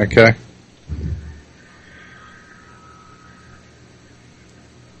 Mm-hmm. Okay.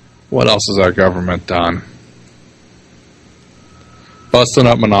 What else has our government done? Busting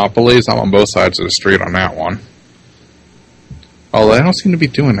up monopolies. I'm on both sides of the street on that one. Although I don't seem to be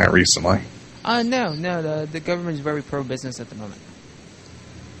doing that recently. No, the government is very pro-business at the moment.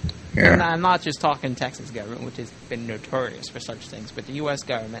 Yeah. And I'm not just talking Texas government, which has been notorious for such things, but the U.S.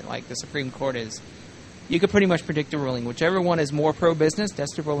 government, like the Supreme Court is, you could pretty much predict the ruling. Whichever one is more pro-business,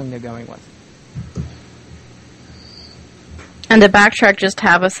 that's the ruling they're going with. And to backtrack just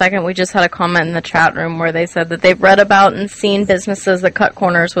have a second, we just had a comment in the chat room where they said that they've read about and seen businesses that cut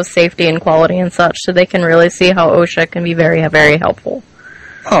corners with safety and quality and such, so they can really see how OSHA can be very, very helpful.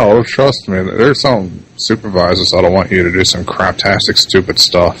 Oh, trust me, there's some supervisors that don't want you to do some craptastic, stupid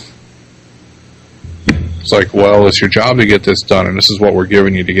stuff. It's like, well, it's your job to get this done, and this is what we're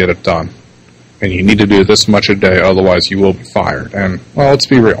giving you to get it done. And you need to do this much a day, otherwise you will be fired. And, well, let's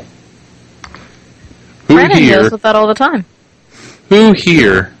be real. Brandon deals with that all the time. Who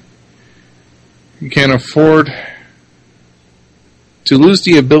here can afford to lose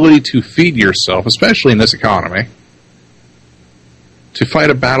the ability to feed yourself, especially in this economy, to fight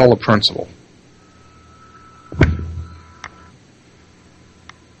a battle of principle?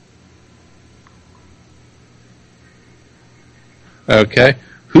 Okay.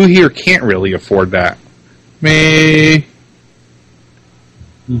 Who here can't really afford that? Me.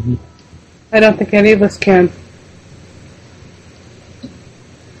 Mm-hmm. I don't think any of us can.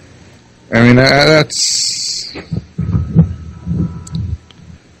 I mean, that's...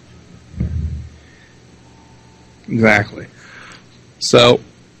 Exactly. So,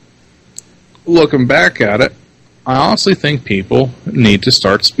 looking back at it, I honestly think people need to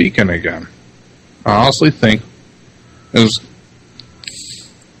start speaking again. I honestly think, as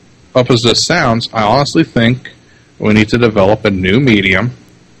up as this sounds, I honestly think we need to develop a new medium,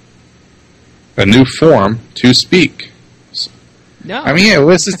 a new form to speak. No. I mean, yeah,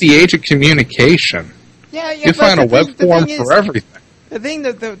 this is the age of communication. Yeah, you find a web form for everything. The thing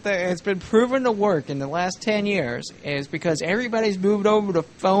that has been proven to work in the last 10 years is because everybody's moved over to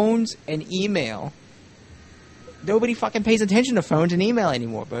phones and email. Nobody fucking pays attention to phones and email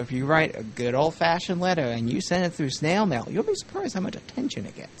anymore. But if you write a good old-fashioned letter and you send it through snail mail, you'll be surprised how much attention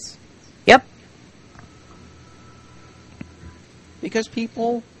it gets. Yep. Because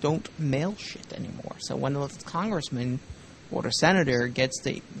people don't mail shit anymore. So when the congressman or the senator gets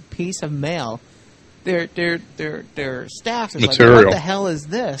the piece of mail, their staff is material. like, what the hell is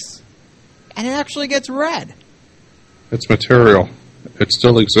this? And it actually gets read. It's material. It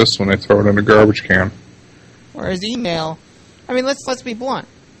still exists when they throw it in a garbage can. Whereas email, I mean, let's be blunt.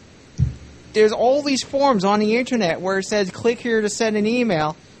 There's all these forms on the internet where it says, click here to send an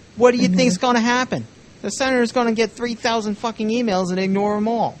email. What do you think's going to happen? The senator's going to get 3,000 fucking emails and ignore them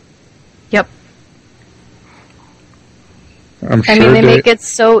all. Yep. I'm sure I mean, they make it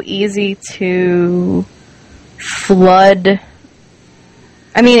so easy to flood.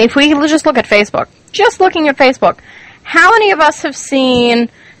 I mean, if we just look at Facebook, just looking at Facebook, how many of us have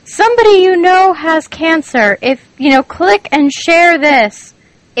seen somebody you know has cancer? If, click and share this.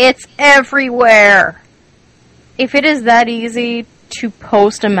 It's everywhere. If it is that easy to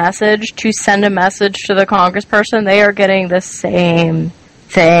post a message, to send a message to the congressperson, they are getting the same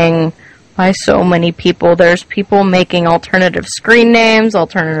thing by so many people. There's people making alternative screen names,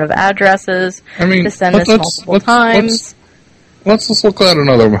 alternative addresses to send this multiple times. Let's just look at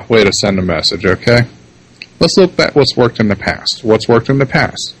another way to send a message, okay? Let's look at what's worked in the past. What's worked in the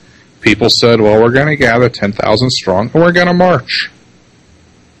past? People said, well, we're going to gather 10,000 strong and we're going to march.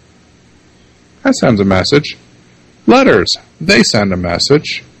 That sends a message. Letters, they send a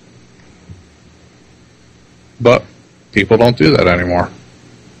message. But people don't do that anymore.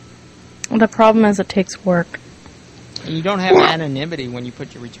 The problem is it takes work. And you don't have anonymity when you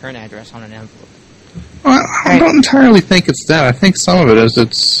put your return address on an envelope. Well, I don't entirely think it's that. I think some of it is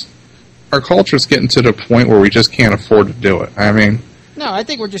it's our culture's getting to the point where we just can't afford to do it. I mean... No, I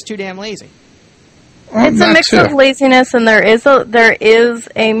think we're just too damn lazy. Well, it's a mix of laziness, and there is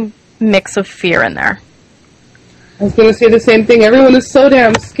a mix of fear in there. I was going to say the same thing. Everyone is so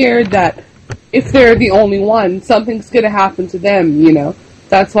damn scared that if they're the only one, something's going to happen to them, you know.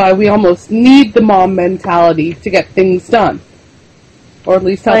 That's why we almost need the mom mentality to get things done. Or at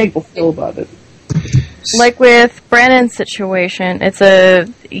least how people feel about it. Like with Brandon's situation, it's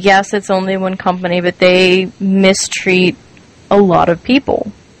only one company, but they mistreat a lot of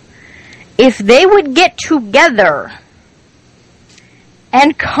people. If they would get together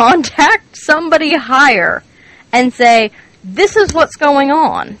and contact somebody higher and say, this is what's going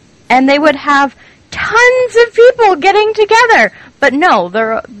on, and they would have tons of people getting together. But no,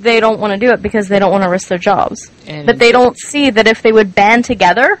 they don't want to do it because they don't want to risk their jobs. But they don't see that if they would band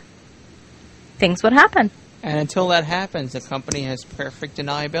together, things would happen. And until that happens, the company has perfect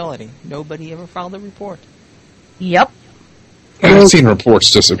deniability. Nobody ever filed a report. Yep. I've seen reports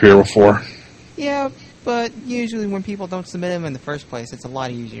disappear before. Yeah, but usually when people don't submit them in the first place, it's a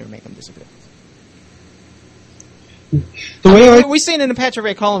lot easier to make them disappear. We've seen in the Patrick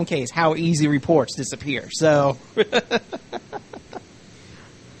Ray Column case how easy reports disappear, so...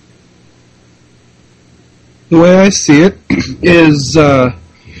 The way I see it is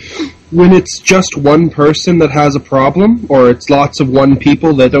when it's just one person that has a problem, or it's lots of one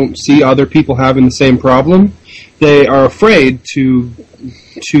people that don't see other people having the same problem, they are afraid to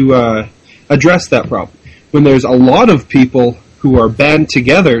address that problem. When there's a lot of people who are band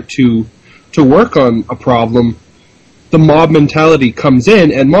together to work on a problem, the mob mentality comes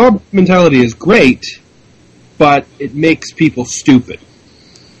in, and mob mentality is great, but it makes people stupid.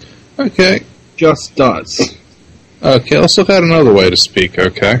 Okay. Just does. Okay, let's look at another way to speak,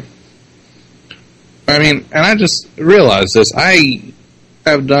 okay? I mean, and I just realized this. I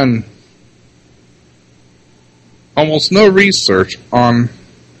have done almost no research on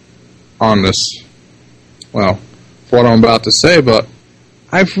this, well, for what I'm about to say, but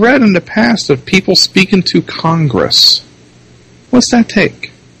I've read in the past of people speaking to Congress. What's that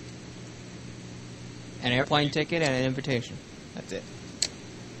take? An airplane ticket and an invitation. That's it.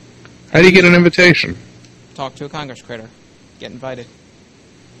 How do you get an invitation? Talk to a Congress critter. Get invited.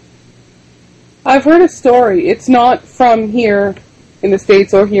 I've heard a story. It's not from here in the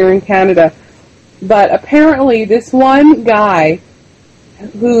States or here in Canada, but apparently this one guy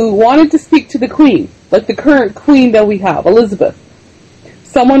who wanted to speak to the Queen, like the current Queen that we have, Elizabeth,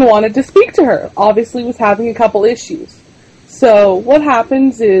 someone wanted to speak to her, obviously was having a couple issues. So what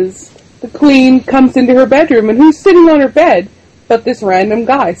happens is the Queen comes into her bedroom, and who's sitting on her bed but this random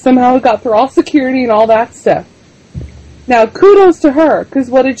guy? Somehow it got through all security and all that stuff. Now, kudos to her, because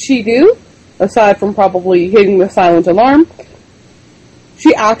what did she do? Aside from probably hitting the silent alarm,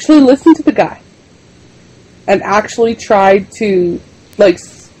 she actually listened to the guy and actually tried to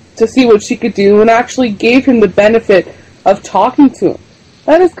see what she could do, and actually gave him the benefit of talking to him.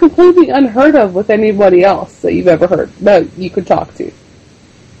 That is completely unheard of with anybody else that you've ever heard that you could talk to.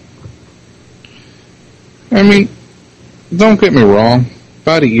 I mean, don't get me wrong.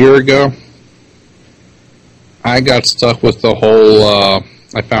 About a year ago, I got stuck with the whole,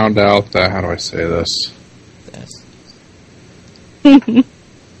 I found out that, how do I say this? Yes.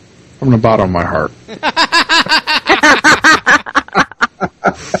 From the bottom of my heart.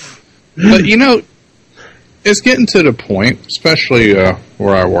 But, you know, it's getting to the point, especially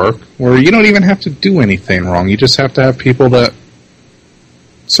where I work, where you don't even have to do anything wrong. You just have to have people that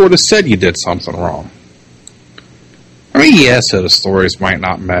sort of said you did something wrong. I mean, yes, the stories might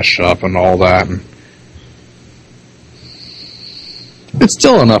not mesh up and all that, and it's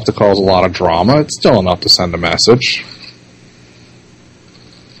still enough to cause a lot of drama. It's still enough to send a message.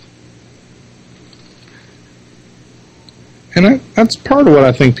 And that's part of what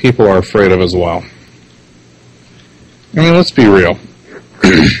I think people are afraid of as well. I mean, let's be real.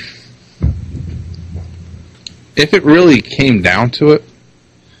 If it really came down to it,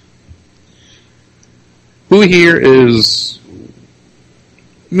 who here is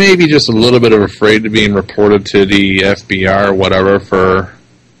maybe just a little bit of afraid of being reported to the FBI or whatever for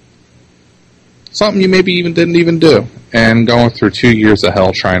something you maybe even didn't even do, and going through 2 years of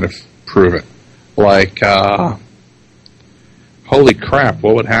hell trying to prove it. Like, holy crap,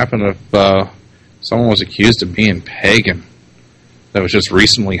 what would happen if someone was accused of being pagan that was just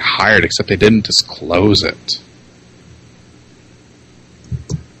recently hired, except they didn't disclose it?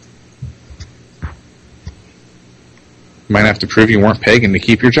 You might have to prove you weren't pagan to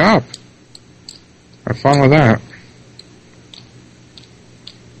keep your job. Have fun with that.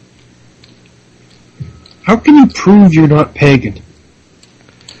 How can you prove you're not pagan?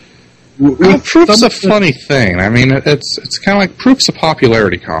 Well, proof's a funny thing. I mean, it's kind of like proof's a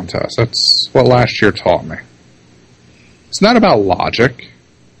popularity contest. That's what last year taught me. It's not about logic.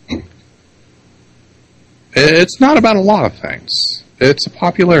 It's not about a lot of things. It's a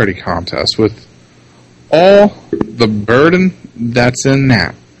popularity contest with all the burden that's in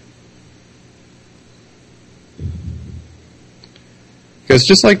that. Because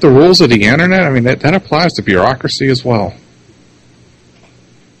just like the rules of the internet, I mean, that applies to bureaucracy as well.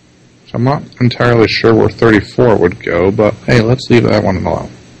 So I'm not entirely sure where 34 would go, but hey, let's leave that one alone.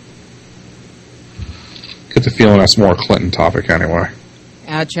 Get the feeling that's more a Clinton topic anyway.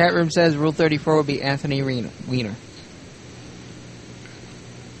 Chat room says Rule 34 will be Anthony Weiner.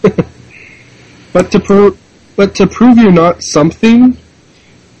 But to prove you're not something,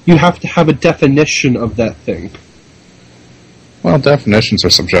 you have to have a definition of that thing. Well, definitions are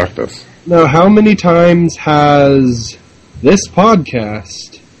subjective. Now, how many times has this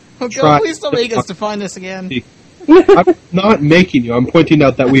podcast Okay, please don't make us define this again. I'm not making you. I'm pointing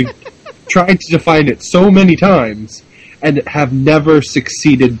out that we've tried to define it so many times and have never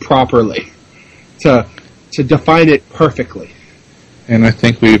succeeded properly to define it perfectly. And I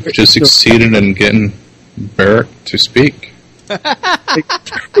think we've just succeeded in getting Barrett to speak. Welcome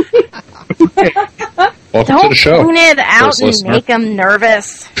to the show. Don't point it out First and listener. make them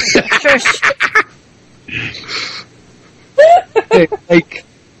nervous. Shush. Like,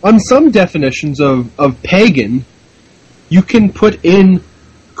 on some definitions of pagan, you can put in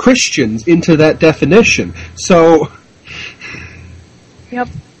Christians into that definition. So, Yep.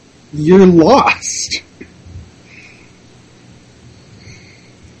 you're lost.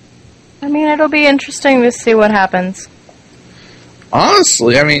 I mean, it'll be interesting to see what happens.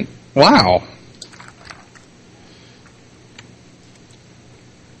 Honestly, I mean, wow.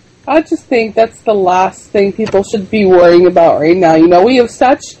 I just think that's the last thing people should be worrying about right now. You know, we have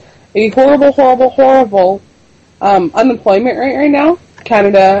such a horrible unemployment rate right now,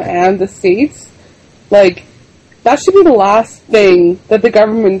 Canada and the States. Like, that should be the last thing that the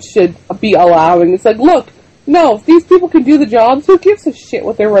government should be allowing. It's like, look, no, if these people can do the jobs, who gives a shit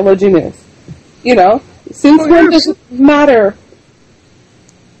what their religion is? You know? Since when does it matter?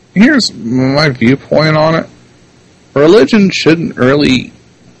 Here's my viewpoint on it. Religion shouldn't really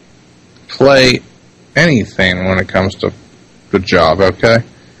play anything when it comes to the job, okay?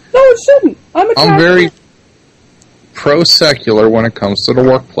 No, it shouldn't. I'm very pro-secular when it comes to the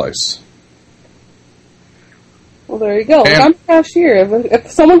workplace. Well, there you go. And I'm a cashier.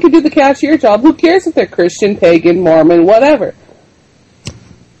 If someone can do the cashier job, who cares if they're Christian, pagan, Mormon, whatever?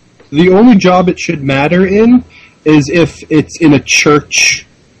 The only job it should matter in is if it's in a church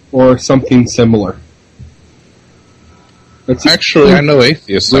or something similar. Actually, I know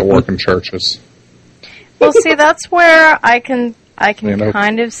atheists that work in churches. Well, see, that's where I can You know.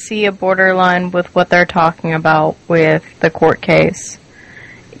 kind of see a borderline with what they're talking about with the court case.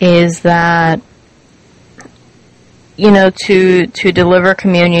 Is that, you know, to deliver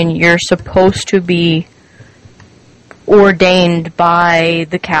communion, you're supposed to be ordained by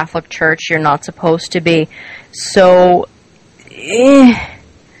the Catholic Church. You're not supposed to be. So,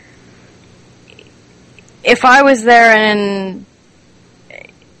 if I was there and,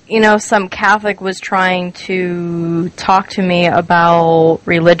 you know, some Catholic was trying to talk to me about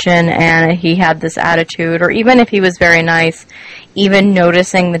religion and he had this attitude, or even if he was very nice, even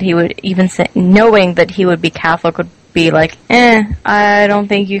noticing that he would, even knowing that he would be Catholic would be like, I don't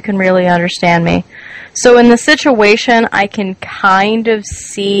think you can really understand me. So in the situation, I can kind of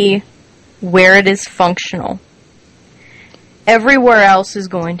see where it is functional. Everywhere else is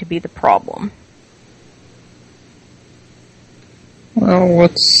going to be the problem. Well,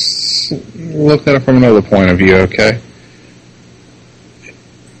 let's look at it from another point of view, okay?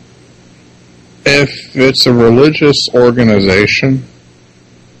 If it's a religious organization,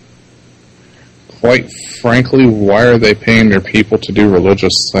 quite frankly, why are they paying their people to do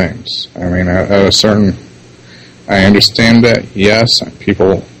religious things? I mean, at a certain... I understand that, yes,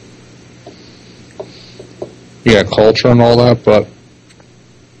 people... Yeah, culture and all that, but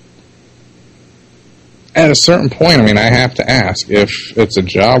At a certain point, I mean, I have to ask, if it's a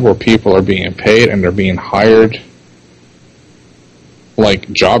job where people are being paid and they're being hired,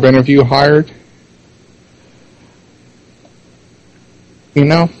 like job interview hired,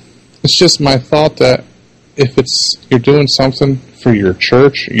 it's just my thought that if you're doing something for your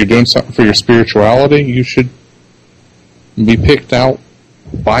church, you're doing something for your spirituality, you should be picked out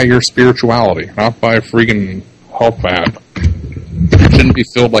by your spirituality, not by a freaking health ad. It shouldn't be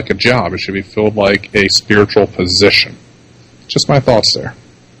filled like a job. It should be filled like a spiritual position. Just my thoughts there.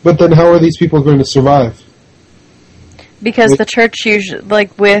 But then how are these people going to survive? Because the church usually,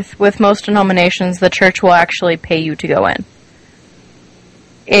 like with most denominations, the church will actually pay you to go in.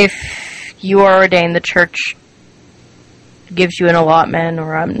 If you are ordained, the church gives you an allotment,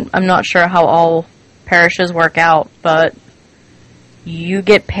 or I'm not sure how all parishes work out, but you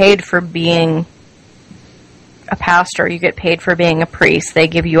get paid for being a pastor, you get paid for being a priest, they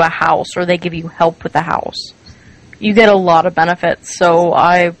give you a house, or they give you help with the house. You get a lot of benefits, so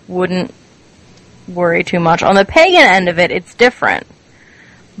I wouldn't worry too much. On the pagan end of it, it's different.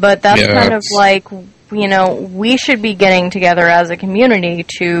 But that's kind of like, we should be getting together as a community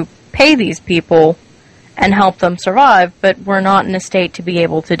to pay these people and help them survive, but we're not in a state to be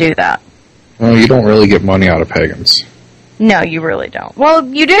able to do that. Well, you don't really get money out of pagans. No, you really don't. Well,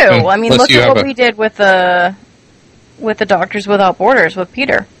 you do. I mean, look at what we did with the Doctors Without Borders with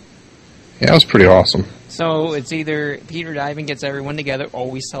Peter. Yeah, that was pretty awesome. So it's either Peter Diving gets everyone together, or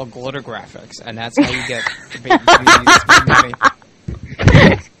we sell glitter graphics, and that's how you get the baby community.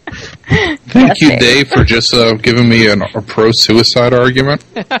 Thank you, Dave, for just giving me a pro-suicide argument.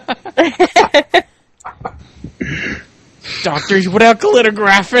 Doctors Without Glitter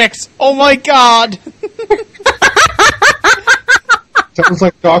Graphics! Oh my god! Sounds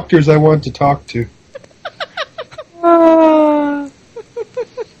like doctors I want to talk to. I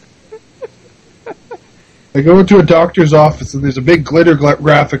go into a doctor's office and there's a big glitter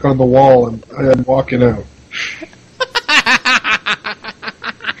graphic on the wall and I'm walking out.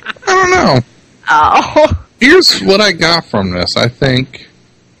 I don't know. Oh. Here's what I got from this. I think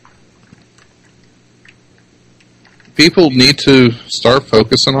people need to start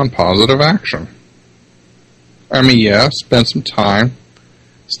focusing on positive action. I mean, yeah, spend some time,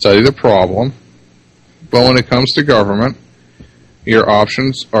 study the problem, but when it comes to government, your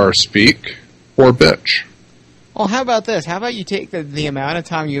options are speak or bitch. Well, how about this? How about you take the amount of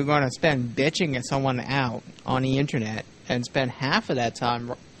time you're going to spend bitching at someone out on the internet and spend half of that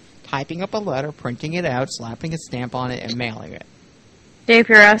time typing up a letter, printing it out, slapping a stamp on it, and mailing it? Dave,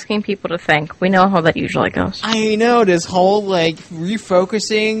 you're asking people to think. We know how that usually goes. I know, this whole,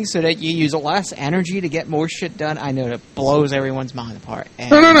 refocusing so that you use less energy to get more shit done. I know, that blows everyone's mind apart.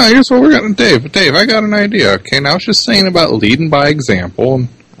 And No. Here's what we're going to... Dave, I got an idea. Okay, now I was just saying about leading by example. And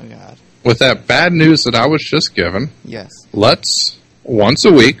oh, God. with that bad news that I was just given, Yes. let's, once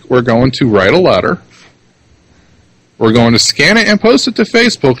a week, we're going to write a letter. We're going to scan it and post it to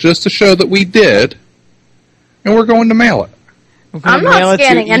Facebook just to show that we did. And we're going to mail it. I'm not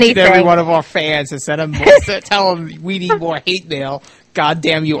scanning anything. Every one of our fans and send them, tell them we need more hate mail. God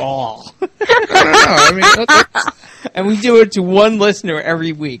damn you all. I mean, and we do it to one listener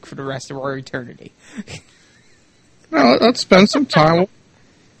every week for the rest of our eternity. No, let's spend some time.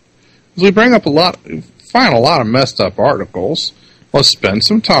 We find a lot of messed up articles. Let's spend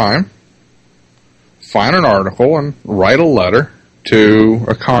some time, find an article, and write a letter to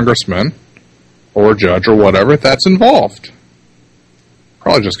a congressman or a judge or whatever that's involved.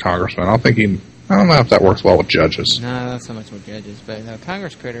 Probably just congressman. I don't know if that works well with judges. No, not so much with judges, but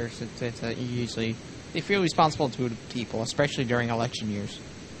Congress critters, it's usually, they feel responsible to the people, especially during election years.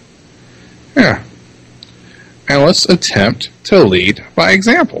 Yeah. And let's attempt to lead by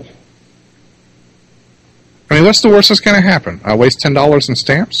example. I mean, what's the worst that's going to happen? I waste $10 in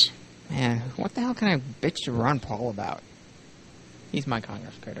stamps? Man, what the hell can I bitch to Ron Paul about? He's my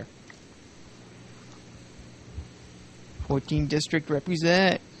Congress critter. 14 district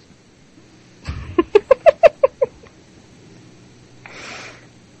represent.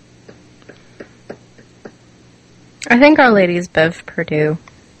 I think Our Lady's Bev Purdue.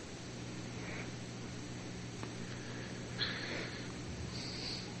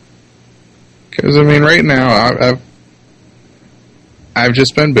 Because, I mean, right now, I've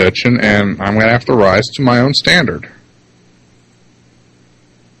just been bitching, and I'm going to have to rise to my own standard.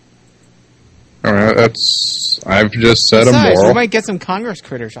 I mean, I've just said Besides, a moral. we might get some Congress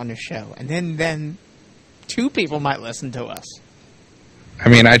critters on the show, and then 2 people might listen to us. I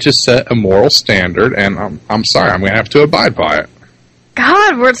mean, I just set a moral standard, and I'm sorry, I'm going to have to abide by it.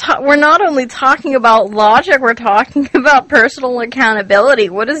 God, we're not only talking about logic, we're talking about personal accountability.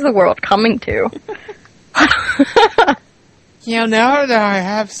 What is the world coming to? You know, now that I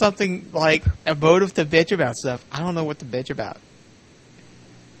have something like a motive to bitch about stuff, I don't know what to bitch about.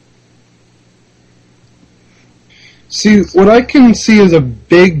 See, what I can see as a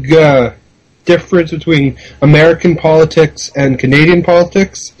big difference between American politics and Canadian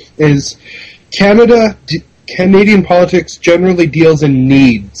politics is Canadian politics generally deals in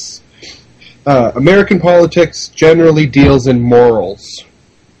needs. American politics generally deals in morals.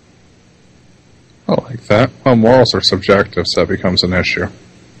 I like that. Well, morals are subjective, so that becomes an issue.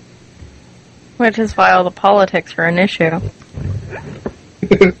 Which is why all the politics are an issue.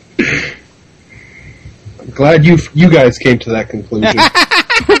 I'm glad you guys came to that conclusion.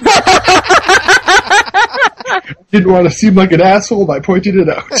 Didn't want to seem like an asshole, but I pointed it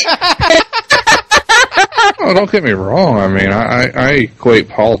out. Oh, don't get me wrong. I mean, I equate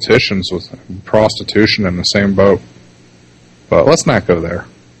politicians with prostitution in the same boat. But let's not go there.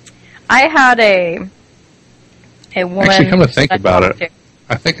 I had a woman... Actually, come to think about it,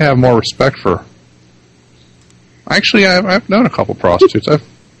 I think I have more respect for... Actually, I've known a couple prostitutes. I've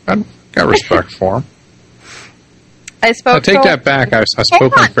got respect for them. I take that back. I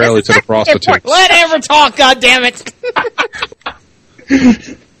spoke unfairly to the prostitutes. Let Amber talk, goddammit!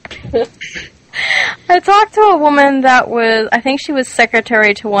 I talked to a woman that was, I think she was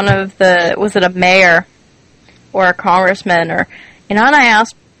secretary to one of the, was it a mayor or a congressman, or, and I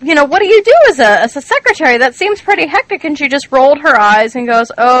asked, what do you do as a secretary? That seems pretty hectic. And she just rolled her eyes and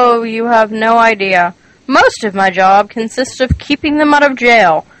goes, oh, you have no idea. Most of my job consists of keeping them out of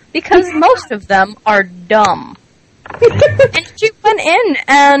jail because most of them are dumb. And she went in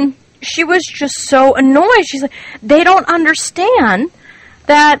and she was just so annoyed. She's like, they don't understand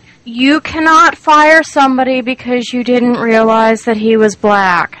that you cannot fire somebody because you didn't realize that he was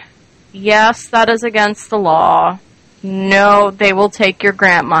black. Yes, that is against the law. No, they will take your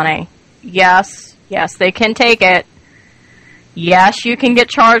grant money. Yes, they can take it. Yes, you can get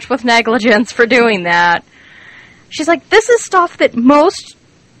charged with negligence for doing that. She's like, this is stuff that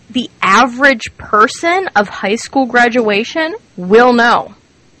the average person of high school graduation will know.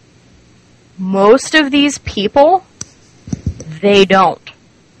 Most of these people, they don't.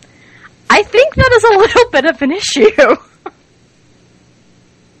 I think that is a little bit of an issue.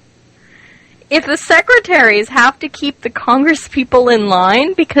 If the secretaries have to keep the Congress people in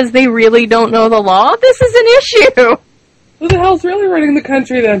line because they really don't know the law, this is an issue. Who the hell's really running the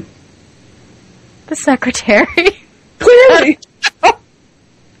country then? The secretary. Clearly.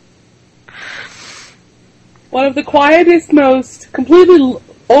 One of the quietest, most completely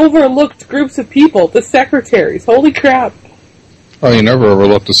overlooked groups of people, the secretaries. Holy crap. Oh, you never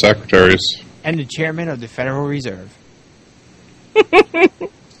overlook the secretaries. And the chairman of the Federal Reserve.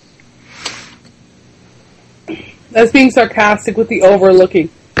 That's being sarcastic with the overlooking.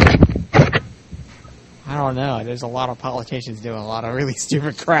 I don't know. There's a lot of politicians doing a lot of really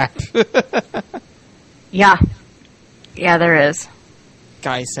stupid crap. Yeah. Yeah, there is.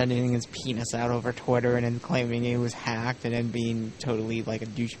 Guy sending his penis out over Twitter and then claiming it was hacked and then being totally like a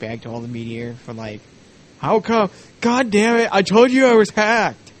douchebag to all the media for like, how come? God damn it, I told you I was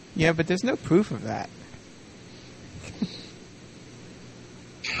hacked. Yeah, but there's no proof of that.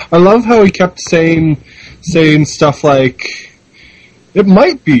 I love how he kept saying stuff like, it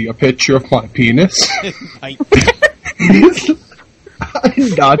might be a picture of my penis. It might be.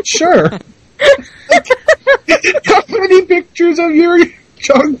 I'm not sure. How many pictures of your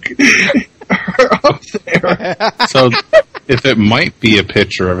junk are up there? So, if it might be a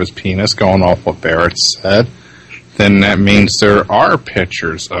picture of his penis, going off what Barrett said, then that means there are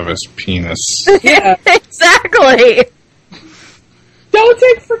pictures of his penis. Yeah. Exactly. Don't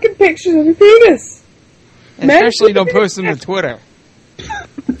take freaking pictures of your penis. Especially don't post them to Twitter.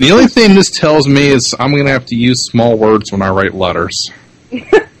 The only thing this tells me is I'm going to have to use small words when I write letters.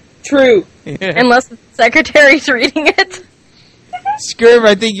 True. Yeah. Unless the secretary's reading it. Screw,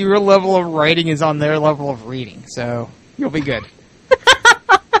 I think your level of writing is on their level of reading, so you'll be good.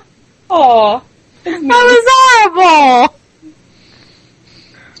 Aw. That was horrible.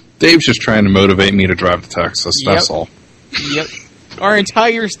 Dave's just trying to motivate me to drive to Texas, that's all. Yep. Our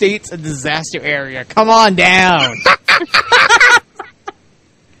entire state's a disaster area. Come on down.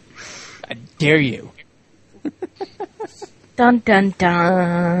 I dare you. Dun dun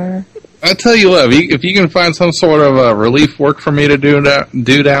dun. I tell you what, if you can find some sort of relief work for me to do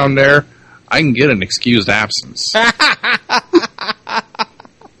down there, I can get an excused absence. I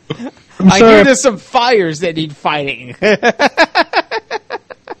hear there's some fires that need fighting.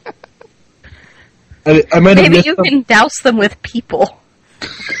 I might have Maybe missed you some- can douse them with people.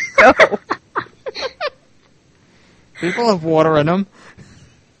 Go. People have water in them.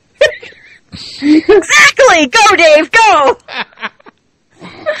 Exactly! Go, Dave, go!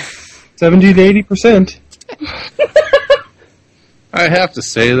 70 to 80%. I have to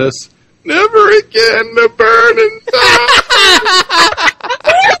say this. Never again to burn and die.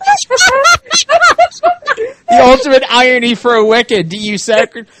 The ultimate irony for a Wiccan. Do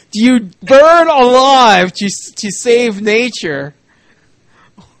you burn alive to save nature?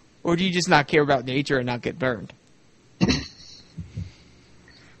 Or do you just not care about nature and not get burned?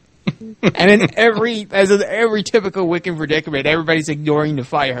 And in every typical Wiccan predicament, everybody's ignoring the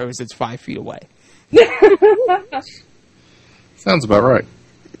fire hose that's 5 feet away. Sounds about right.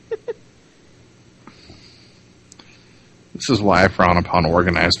 This is why I frown upon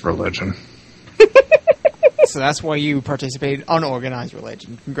organized religion. So that's why you participated in unorganized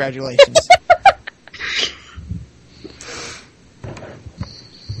religion. Congratulations.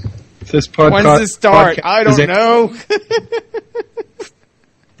 This podcast, When does this start? I don't know.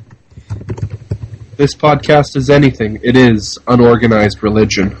 This podcast is anything. It is unorganized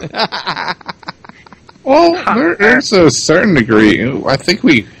religion. Well, there's a certain degree. I think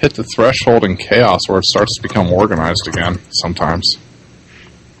we hit the threshold in chaos where it starts to become organized again sometimes.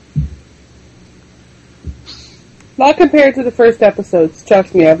 Not compared to the first episodes.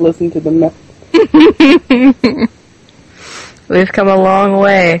 Trust me, I've listened to them. We've come a long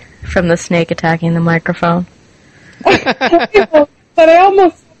way from the snake attacking the microphone. But I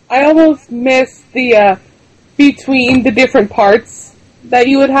almost miss the between the different parts that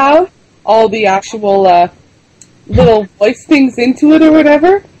you would have, all the actual little voice things into it or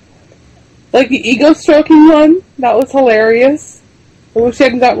whatever. Like the ego stroking one, that was hilarious. I wish I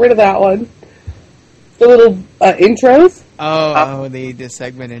hadn't got rid of that one. The little intros. Oh, the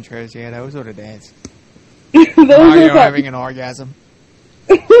segment intros, yeah, that was what it is. Those Mario are having an orgasm.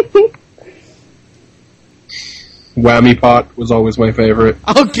 Whammy Pot was always my favorite.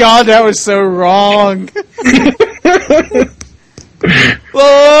 Oh god, that was so wrong.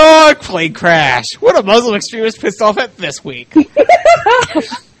 Look, plane crash. What a Muslim extremist pissed off at this week.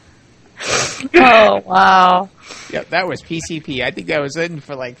 Oh, wow. Yep, that was PCP. I think that was in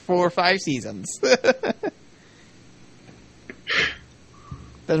for like 4 or 5 seasons.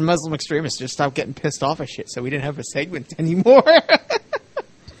 The Muslim extremists just stopped getting pissed off at shit, so we didn't have a segment anymore.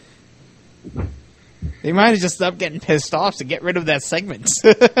 They might have just stopped getting pissed off to get rid of that segment.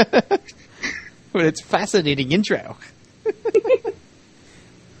 But it's a fascinating intro.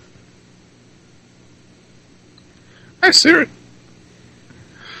 I see it.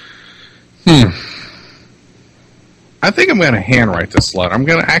 I think I'm going to handwrite this letter. I'm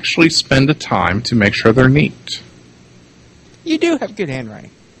going to actually spend the time to make sure they're neat. You do have good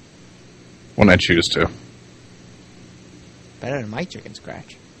handwriting. When I choose to. Better than my chicken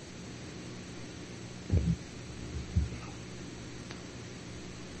scratch.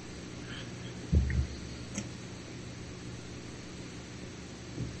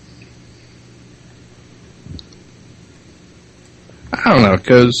 I don't know,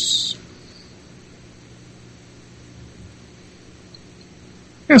 because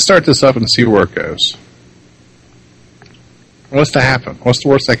I'm going to start this up and see where it goes. What's to happen? What's the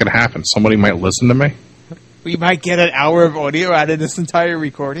worst that could happen? Somebody might listen to me? We might get an hour of audio out of this entire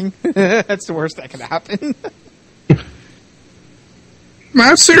recording. That's the worst that could happen.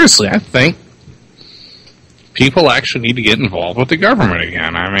 No, seriously, I think people actually need to get involved with the government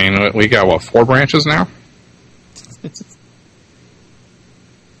again. I mean, we got, what, 4 branches now?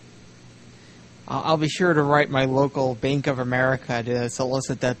 I'll be sure to write my local Bank of America to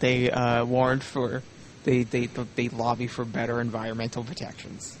solicit that they warrant for... They lobby for better environmental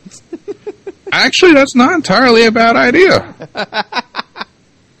protections. Actually, that's not entirely a bad idea.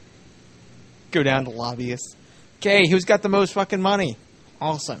 Go down to lobbyists. Okay, who's got the most fucking money?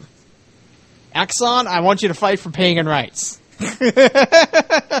 Awesome. Exxon, I want you to fight for pagan rights.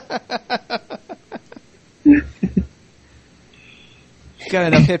 Got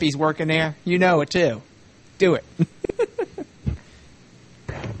enough hippies working there? You know it too. Do it.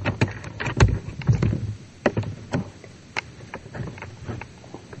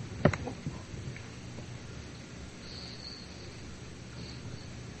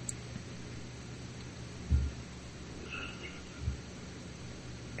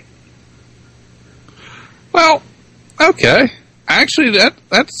 Well, okay. Actually,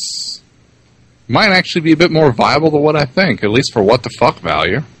 that's might actually be a bit more viable than what I think, at least for what the fuck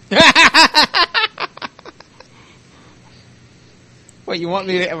value. What, you want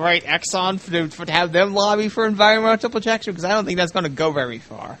me to write Exxon to have them lobby for environmental protection? Because I don't think that's going to go very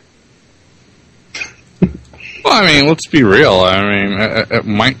far. Well, I mean, let's be real. I mean, it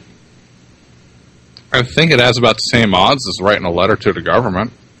might... I think it has about the same odds as writing a letter to the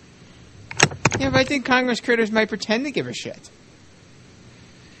government. Yeah, but I think Congress critters might pretend to give a shit.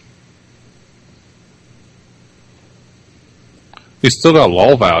 He's still got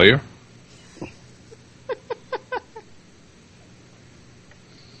lull value.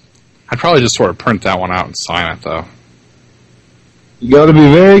 I'd probably just sort of print that one out and sign it, though. You got to be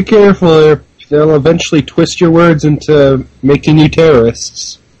very careful there. They'll eventually twist your words into making you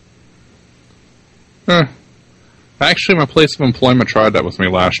terrorists. Actually, my place of employment tried that with me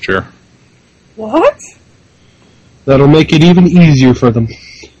last year. What? That'll make it even easier for them.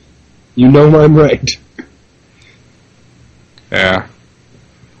 You know I'm right. Yeah.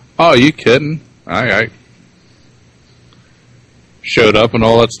 Oh, you kidding? I showed up and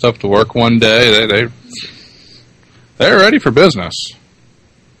all that stuff to work one day. They're ready for business.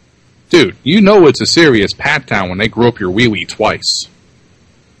 Dude, you know it's a serious pat down when they grope your wee-wee twice.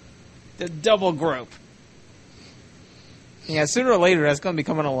 The double grope. Yeah, sooner or later that's going to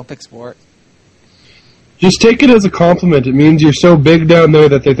become an Olympic sport. Just take it as a compliment. It means you're so big down there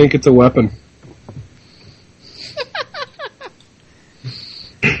that they think it's a weapon.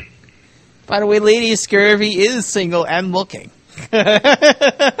 By the way, Lady Scurvy is single and looking.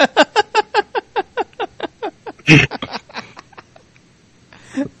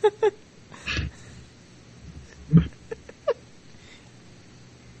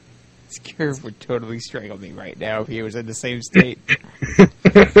 Scurv would totally strangle me right now if he was in the same state.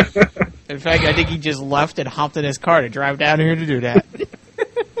 In fact, I think he just left and hopped in his car to drive down here to do that.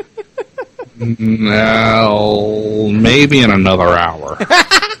 No, maybe in another hour.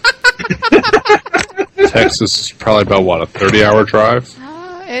 Texas is probably about, what, a 30-hour drive?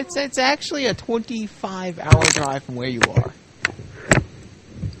 It's actually a 25-hour drive from where you are.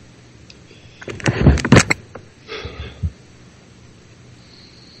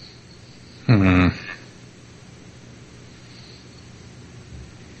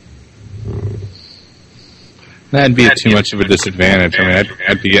 That'd be too much of a disadvantage. I mean,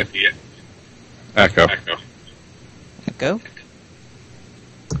 I'd be Echo. Echo?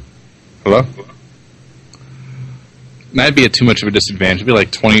 Hello? That'd be too much of a disadvantage. It'd be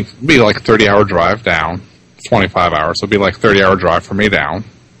like a 30-hour drive down. 25 hours, so it'd be like a 30-hour drive for me down.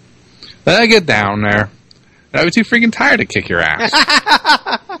 Then I get down there, and I'd be too freaking tired to kick your ass.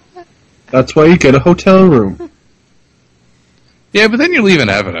 That's why you get a hotel room. Yeah, but then you're leaving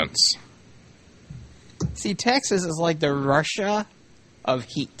evidence. See, Texas is like the Russia of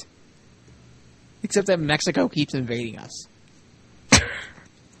heat. Except that Mexico keeps invading us.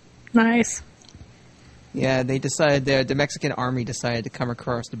 Nice. Yeah, they decided, the Mexican army decided to come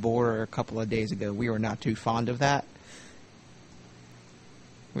across the border a couple of days ago. We were not too fond of that.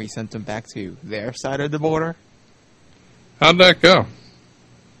 We sent them back to their side of the border. How'd that go?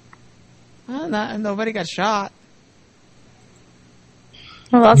 Nobody got shot.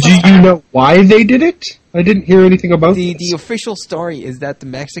 Well, that's Do you know why they did it? I didn't hear anything about The this. official story is that the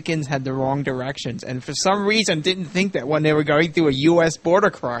Mexicans had the wrong directions, and for some reason didn't think that when they were going through a U.S. border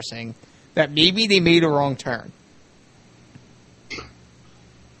crossing, that maybe they made a wrong turn.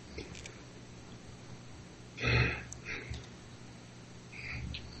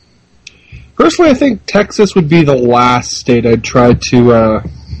 Personally, I think Texas would be the last state I'd try to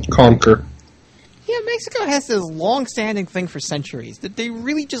conquer. Yeah, Mexico has this long-standing thing for centuries that they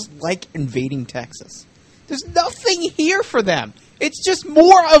really just like invading Texas. There's nothing here for them. It's just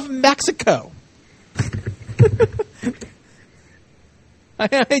more of Mexico.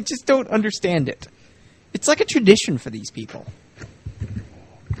 I just don't understand it. It's like a tradition for these people.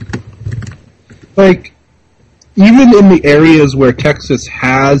 Like, even in the areas where Texas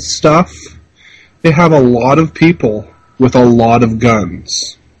has stuff, they have a lot of people with a lot of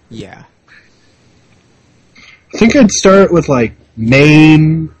guns. Yeah. I think I'd start with, like,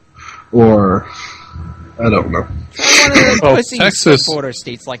 Maine, or I don't know. Try one of those Oh, pussy Texas. border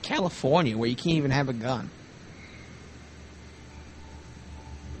states like California, where you can't even have a gun.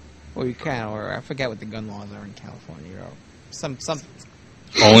 Well, you can, or I forget what the gun laws are in California. Or some.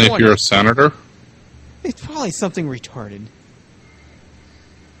 Only if you're a senator? It's probably something retarded.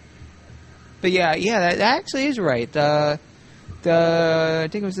 But yeah, that actually is right. I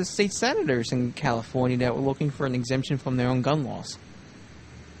think it was the state senators in California that were looking for an exemption from their own gun laws.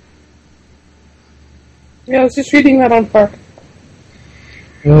 Yeah, I was just reading that on Park.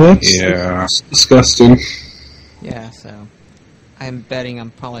 Well, Yeah. that's disgusting. Yeah, so I'm betting I'm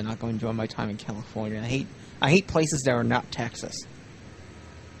probably not going to enjoy my time in California. I hate places that are not Texas.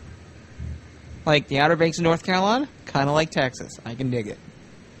 Like the Outer Banks of North Carolina, kind of like Texas. I can dig it.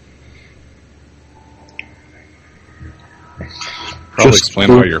 Probably Just explain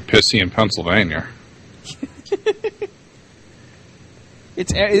cool. why you're pissy in Pennsylvania.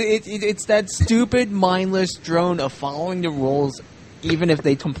 It's that stupid, mindless drone of following the rules, even if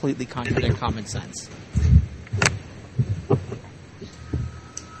they completely contradict common sense.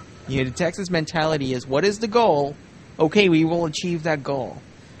 The Texas mentality is, what is the goal? Okay, we will achieve that goal.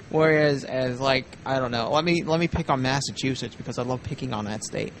 Whereas, I don't know, let me pick on Massachusetts because I love picking on that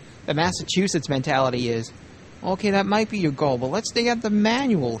state. The Massachusetts mentality is, okay, that might be your goal, but let's dig out the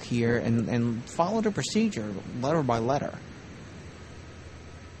manual here and follow the procedure letter by letter.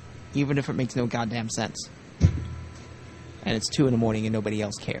 Even if it makes no goddamn sense. And it's 2 in the morning and nobody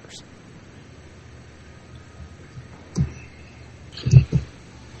else cares.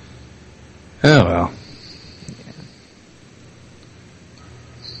 Oh, well.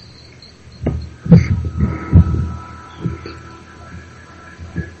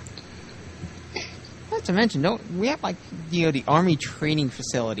 Not to mention, we have the Army training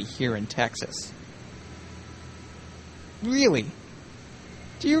facility here in Texas. Really?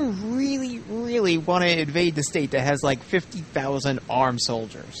 Do you really, really want to invade the state that has 50,000 armed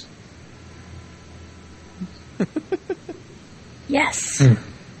soldiers? Yes.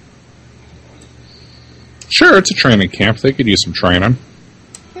 Sure, it's a training camp. They could use some training.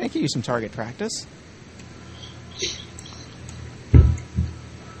 Yeah, they could use some target practice.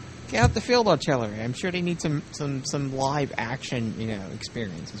 Get out the field artillery. I'm sure they need some live action,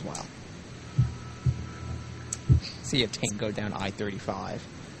 experience as well. See a tank go down I-35.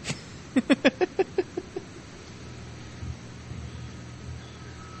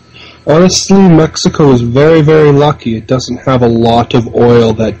 Honestly, Mexico is very, very lucky. It doesn't have a lot of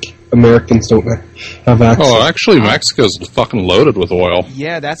oil that Americans don't have access to. Oh, actually, Mexico's fucking loaded with oil.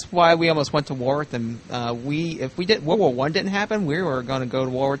 Yeah, that's why we almost went to war with them. If World War I didn't happen, we were going to go to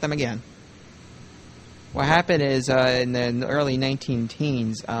war with them again. What happened is, in the early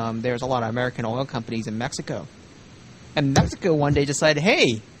 19-teens, there was a lot of American oil companies in Mexico. And Mexico one day decided,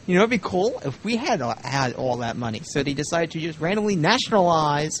 hey, it'd be cool if we had all that money. So they decided to just randomly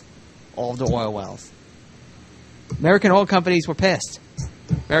nationalize all of the oil wells. American oil companies were pissed.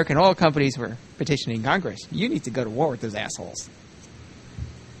 American oil companies were petitioning Congress. You need to go to war with those assholes.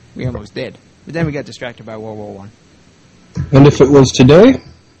 We almost did. But then we got distracted by World War I. And if it was today,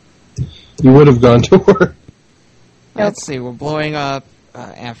 you would have gone to war. Let's see, we're blowing up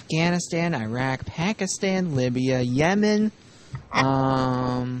Afghanistan, Iraq, Pakistan, Libya, Yemen.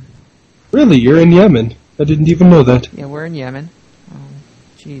 Really? You're in Yemen? I didn't even know that. Yeah, we're in Yemen. Oh,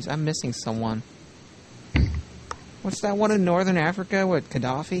 jeez, I'm missing someone. What's that one in Northern Africa with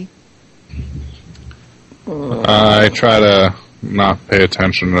Gaddafi? I try to not pay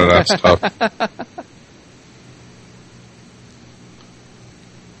attention to that stuff.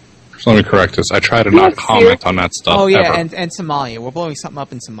 So let me correct this. I try to not comment on that stuff. Oh, yeah, ever. and Somalia. We're blowing something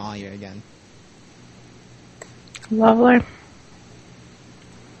up in Somalia again. Lovely.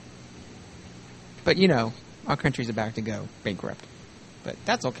 But, our country's about to go bankrupt. But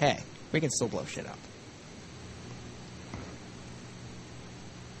that's okay. We can still blow shit up.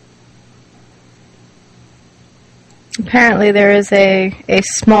 Apparently there is a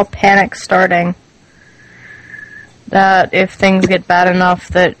small panic starting that if things get bad enough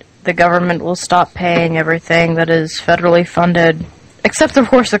that the government will stop paying everything that is federally funded, except of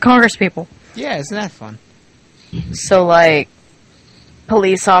course the Congress people. Yeah, isn't that fun? So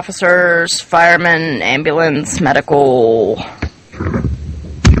police officers, firemen, ambulance, medical,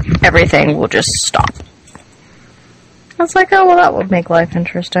 everything will just stop. I was like, oh well, that would make life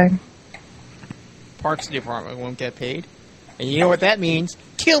interesting. Parks Department won't get paid. And you know what that means?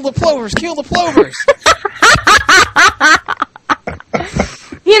 Kill the plovers! Kill the plovers!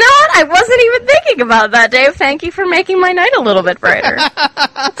 You know what? I wasn't even thinking about that, Dave. Thank you for making my night a little bit brighter.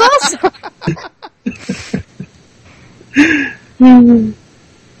 That's awesome.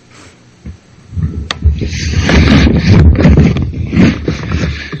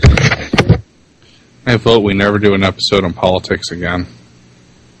 I vote we never do an episode on politics again.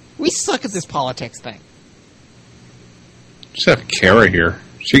 We suck at this politics thing. Just have Kara here.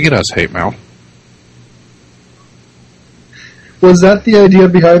 She get us hate mail. Was that the idea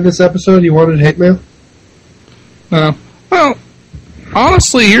behind this episode? You wanted hate mail? No. Well,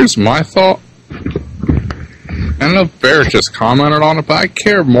 honestly, here's my thought. I know Bear just commented on it, but I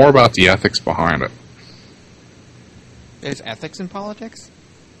care more about the ethics behind it. There's ethics in politics?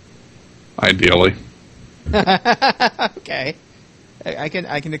 Ideally. Okay. I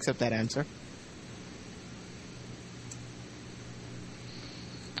can accept that answer.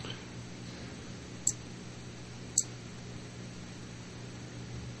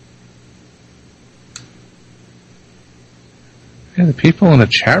 Yeah, the people in the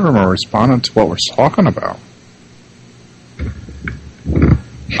chat room are responding to what we're talking about.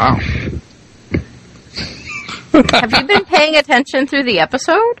 Wow. Have you been paying attention through the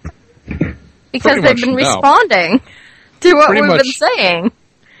episode? Because Pretty they've much been no. responding to what Pretty we've much. been saying.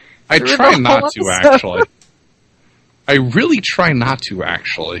 I Through try the not whole to, episode. actually. I really try not to,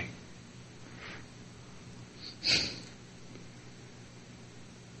 actually.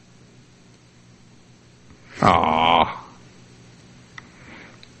 Aww.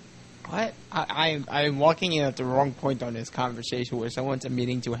 What? I'm walking in at the wrong point on this conversation where someone's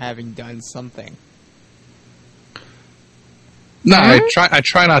admitting to having done something. No, I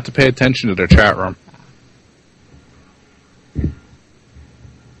try not to pay attention to their chat room.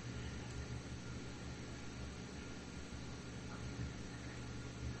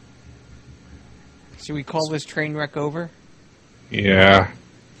 Should we call this train wreck over? Yeah.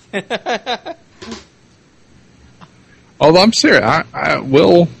 Although I'm serious, I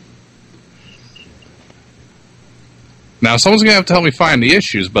will. Now, someone's going to have to help me find the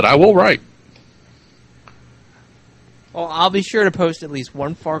issues, but I will write. Well, I'll be sure to post at least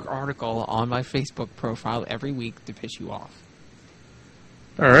one FARC article on my Facebook profile every week to piss you off.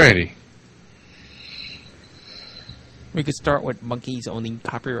 Alrighty. We could start with monkeys owning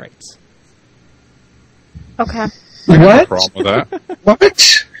copyrights. Okay. I got no What? problem with that.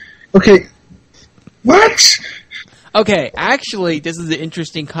 What? Okay. What? Okay, actually, this is an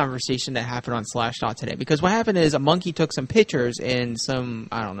interesting conversation that happened on Slashdot today. Because what happened is a monkey took some pictures in some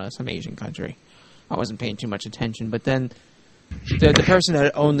Asian country. I wasn't paying too much attention. But then the person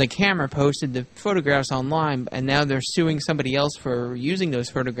that owned the camera posted the photographs online, and now they're suing somebody else for using those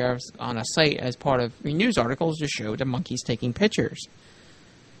photographs on a site as part of news articles to show the monkeys taking pictures.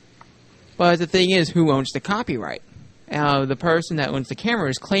 But the thing is, who owns the copyright? The person that owns the camera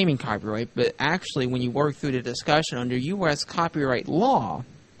is claiming copyright, but actually, when you work through the discussion under U.S. copyright law,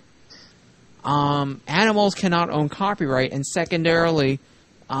 animals cannot own copyright, and secondarily,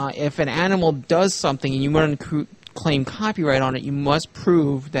 if an animal does something and you want to claim copyright on it, you must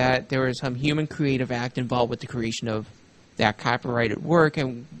prove that there is some human creative act involved with the creation of that copyrighted work,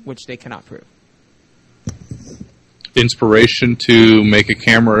 and which they cannot prove. Inspiration to make a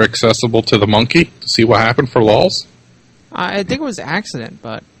camera accessible to the monkey to see what happened for lulz? I think it was an accident,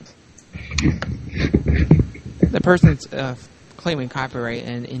 but the person's claiming copyright,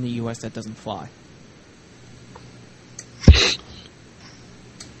 and in the U.S. that doesn't fly.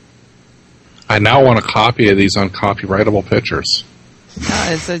 I now want a copy of these uncopyrightable pictures.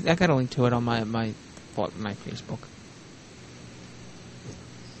 I got a link to it on my Facebook.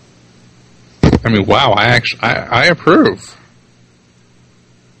 I mean, wow! I approve.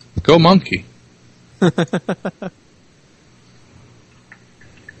 Go monkey.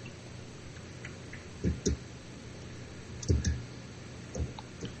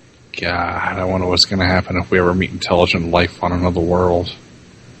 God, I wonder what's going to happen if we ever meet intelligent life on another world.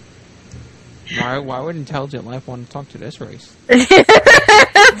 Why would intelligent life want to talk to this race? That's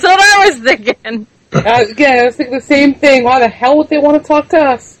what I was thinking. Yeah, I was thinking the same thing. Why the hell would they want to talk to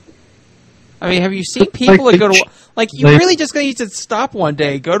us? I mean, have you seen people that go to... Like, you really just need to stop one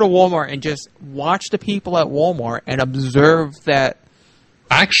day, go to Walmart, and just watch the people at Walmart and observe that...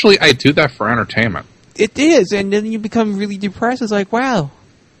 Actually, I do that for entertainment. It is, and then you become really depressed. It's like, wow,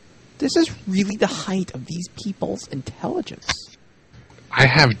 this is really the height of these people's intelligence. I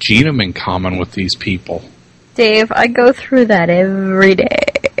have genome in common with these people. Dave, I go through that every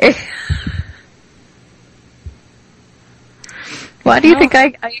day. Why do you think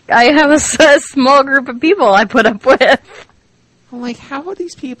I have a small group of people I put up with? I'm like, how are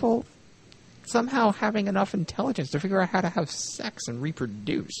these people somehow having enough intelligence to figure out how to have sex and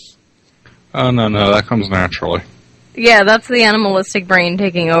reproduce? Oh, no, that comes naturally. Yeah, that's the animalistic brain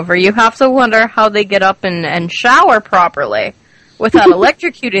taking over. You have to wonder how they get up and shower properly without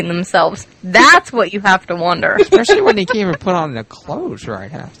electrocuting themselves. That's what you have to wonder. Especially when they can't even put on their clothes right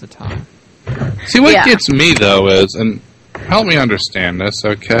half the time. See, what gets me, though, is, and help me understand this,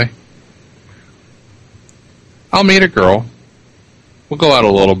 okay? I'll meet a girl. We'll go out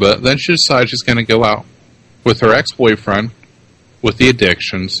a little bit. Then she decides she's going to go out with her ex-boyfriend with the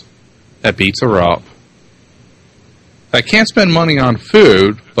addictions that beats her up, that can't spend money on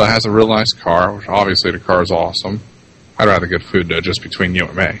food, but has a real nice car, which obviously the car is awesome. I'd rather get food, though, just between you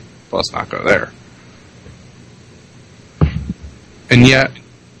and me. But let's not go there. And yet,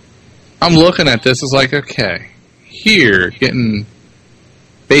 I'm looking at this as like, okay, here, getting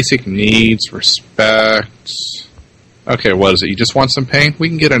basic needs, respect. Okay, what is it? You just want some pain? We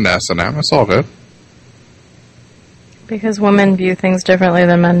can get an S&M. That's all good. Because women view things differently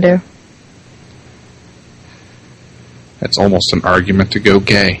than men do. That's almost an argument to go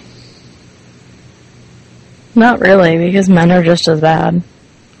gay. Not really, because men are just as bad.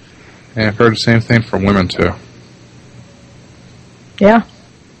 And I've heard the same thing from women, too. Yeah.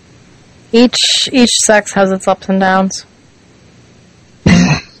 Each sex has its ups and downs.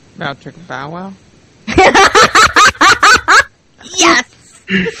 Now took a bow wow. Yes!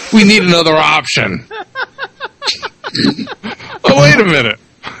 We need another option. Oh, wait a minute.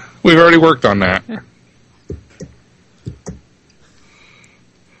 We've already worked on that.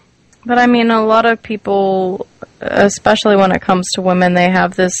 But I mean, a lot of people, especially when it comes to women, they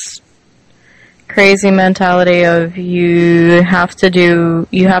have this crazy mentality of you have to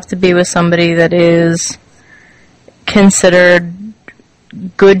be with somebody that is considered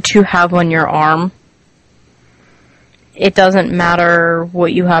good to have on your arm. It doesn't matter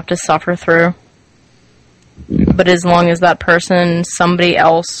what you have to suffer through. But as long as that person, somebody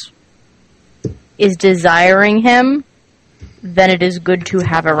else, is desiring him, then it is good to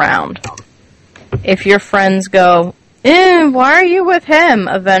have around. If your friends go, why are you with him?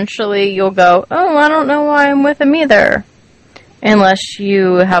 Eventually you'll go, oh, I don't know why I'm with him either. Unless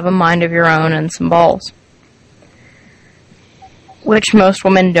you have a mind of your own and some balls. Which most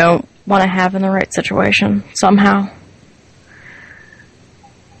women don't want to have in the right situation, somehow.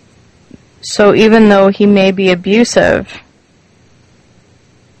 So even though he may be abusive,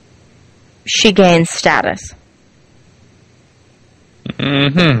 she gains status.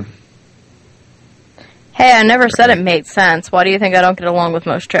 Mm-hmm. Hey, I never said it made sense. Why do you think I don't get along with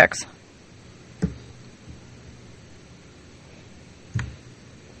most chicks?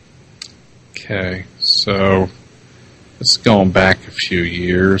 Okay, so it's going back a few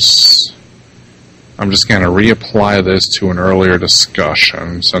years. I'm just going to reapply this to an earlier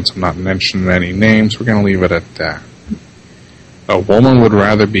discussion. Since I'm not mentioning any names, we're going to leave it at that. A woman would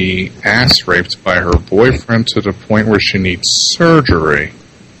rather be ass raped by her boyfriend to the point where she needs surgery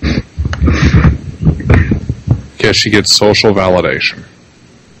because she gets social validation.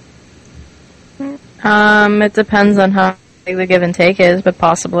 It depends on how big the give and take is, but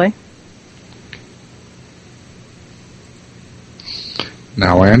possibly.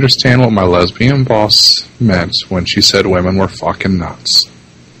 Now I understand what my lesbian boss meant when she said women were fucking nuts.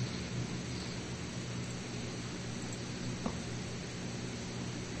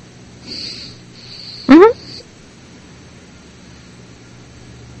 Mm-hmm.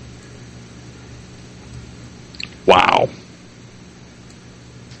 Wow.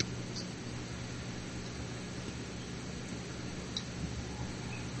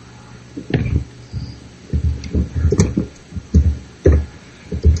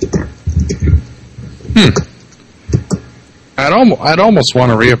 I'd almost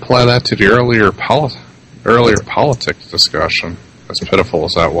want to reapply that to the earlier politics discussion, as pitiful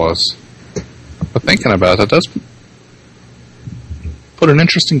as that was. But thinking about it, that does put an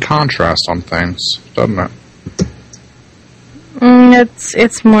interesting contrast on things, doesn't it?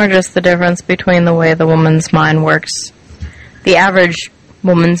 It's more just the difference between the way the woman's mind works, the average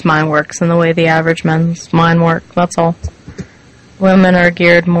woman's mind works, and the way the average man's mind works. That's all. Women are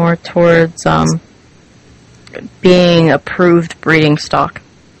geared more towards being approved breeding stock.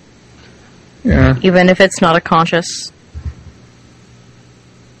 Yeah. Even if it's not a conscious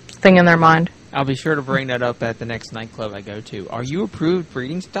thing in their mind. I'll be sure to bring that up at the next nightclub I go to. Are you approved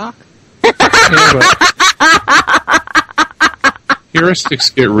breeding stock? Yeah, but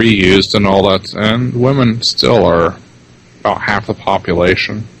heuristics get reused and all that, and women still are about half the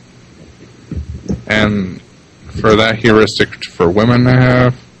population. And for that heuristic for women to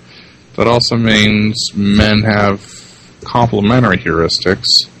have, that also means men have complementary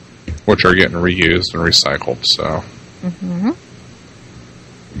heuristics, which are getting reused and recycled, so. Mm-hmm.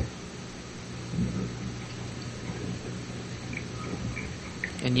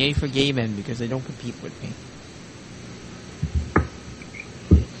 And yay for gay men, because they don't compete with me.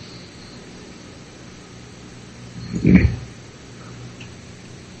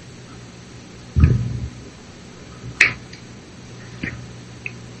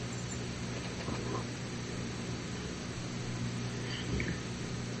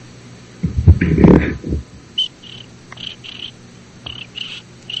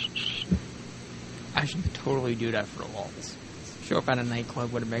 I should totally do that for the lulz. Show up at a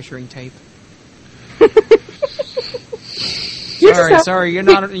nightclub with a measuring tape. Sorry, you're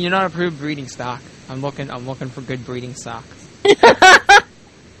not approved breeding stock. I'm looking for good breeding stock.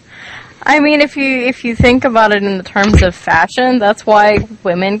 I mean, if you think about it in the terms of fashion, that's why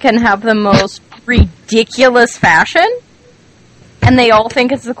women can have the most ridiculous fashion, and they all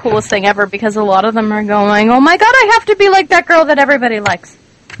think it's the coolest thing ever because a lot of them are going, "Oh my god, I have to be like that girl that everybody likes,"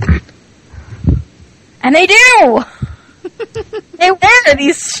 and they do. They wear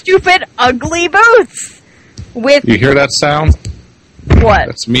these stupid, ugly boots with. You hear that sound? What?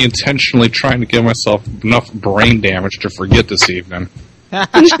 That's me intentionally trying to give myself enough brain damage to forget this evening.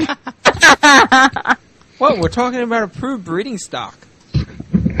 What? We're talking about approved breeding stock.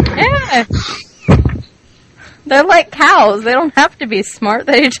 Yeah. They're like cows. They don't have to be smart.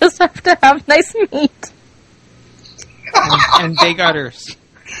 They just have to have nice meat. And big udders.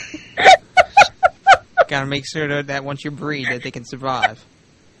 Gotta make sure that once you breed, that they can survive.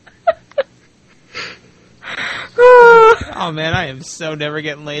 Oh man, I am so never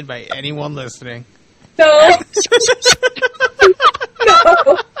getting laid by anyone listening. No.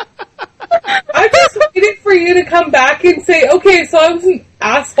 No. I just waited for you to come back and say, okay, so I was an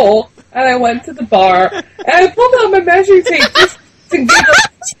asshole, and I went to the bar, and I pulled out my measuring tape just to giggle.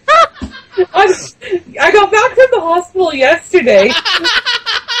 I got back from the hospital yesterday.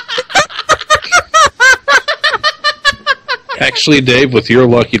 Actually, Dave, with your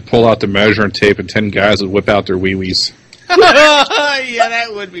luck, you'd pull out the measuring tape and 10 guys would whip out their wee-wees. Yeah, that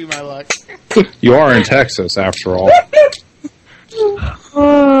would be my luck. You are in Texas, after all.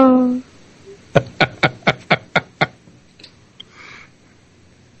 Oh.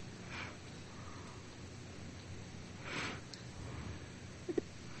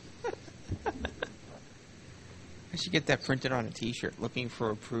 I should get that printed on a t-shirt, looking for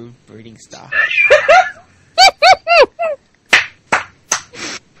approved breeding stock.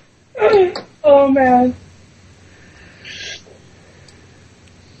 Oh, man.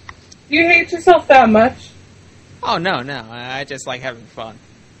 Do you hate yourself that much? Oh, no. I just like having fun.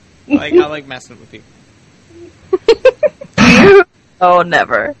 I like messing with people. Oh,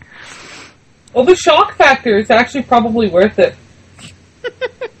 never. Well, the shock factor is actually probably worth it.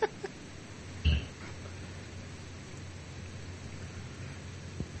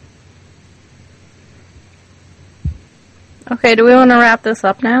 Okay, do we want to wrap this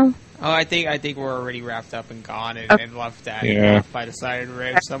up now? Oh, I think we're already wrapped up and gone and left at by the side of the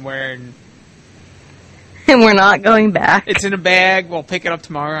road somewhere, and And we're not going back. it's in a bag. We'll pick it up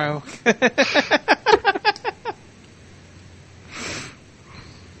tomorrow.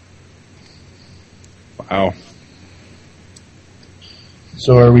 Wow.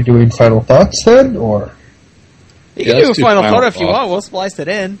 So are we doing final thoughts then, or? You Yeah, can do a let's do final final photo if you thought. want. We'll splice it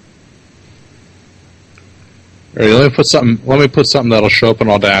in. Ready, let me put something that'll show up in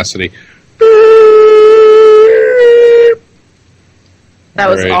Audacity. That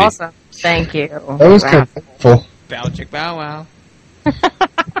was Alrighty. awesome. Thank you. That was kind of helpful. Bow chick bow wow.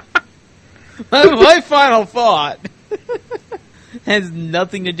 My final thought has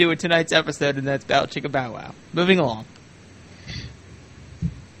nothing to do with tonight's episode, and that's bow chicka bow wow. Moving along.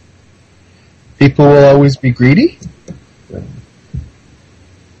 People will always be greedy.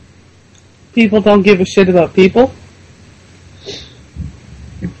 People don't give a shit about people.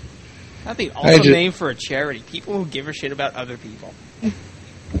 That'd be an awesome name for a charity. People who give a shit about other people.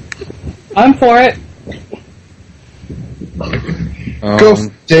 I'm for it. Go,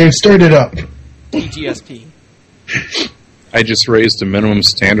 Dave. Start it up. PGSP. I just raised the minimum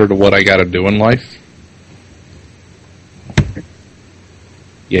standard of what I gotta do in life.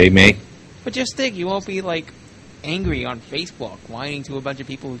 Yay, me. But just think, you won't be, like, angry on Facebook, whining to a bunch of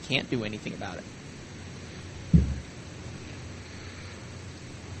people who can't do anything about it.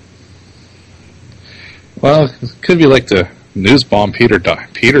 Well, it could be like the news bomb Peter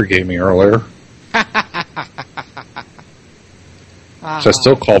gave me earlier. Which I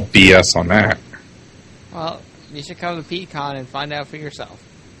still call BS on that. Well, you should come to PeteCon and find out for yourself.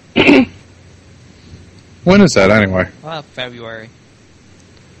 When is that anyway? Well, February.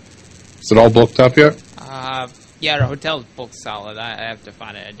 Is it all booked up yet? Yeah, the hotel's booked solid. I have to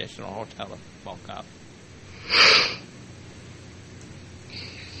find an additional hotel to bulk up.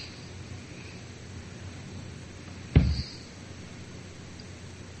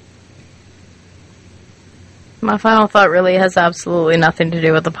 My final thought really has absolutely nothing to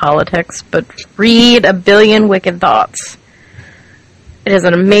do with the politics, but read A Billion Wicked Thoughts. It is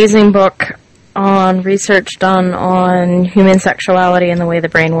an amazing book on research done on human sexuality and the way the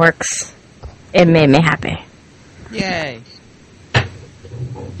brain works. It made me happy. Yay!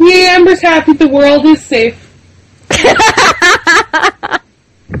 Yay, Amber's happy the world is safe.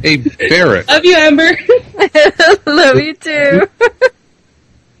 Hey, Barrett. Love you, Amber. Love you too.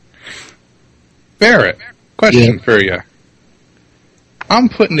 Barrett, question for you. I'm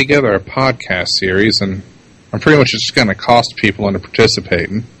putting together a podcast series, and I'm pretty much just going to cost people into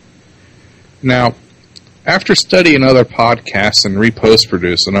participating. Now, after studying other podcasts and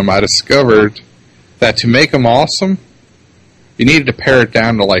repost-producing them, I discovered that to make them awesome, you needed to pare it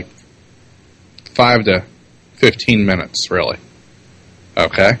down to like 5 to 15 minutes, really.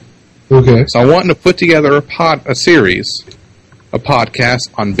 Okay? Okay. So I'm wanting to put together a series a podcast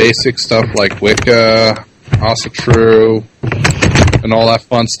on basic stuff like Wicca, Also True, and all that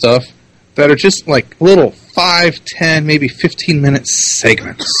fun stuff that are just like little 5, 10, maybe 15-minute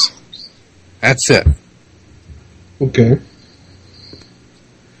segments. That's it. Okay.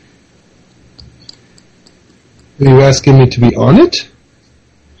 Are you asking me to be on it?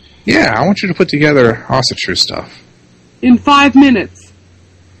 Yeah, I want you to put together Also True stuff. In 5 minutes.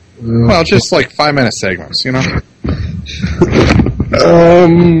 Well, just like 5-minute segments, you know?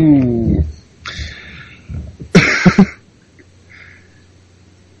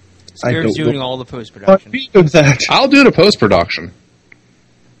 Spirit's doing all the post-production. Of that. I'll do the post-production.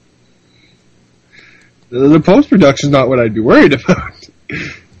 The post-production's not what I'd be worried about.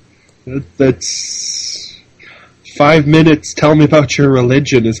 That's 5 minutes, tell me about your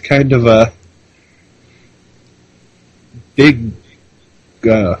religion is kind of a big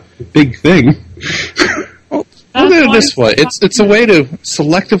thing. Well, I'll do it this way. It's a way to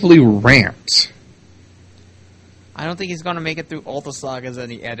selectively rant. I don't think he's going to make it through all the sagas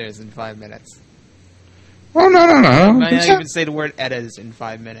and the Eddas in 5 minutes. Oh, no. I might not even say the word Eddas in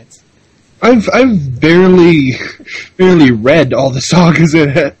 5 minutes. I've barely read all the sagas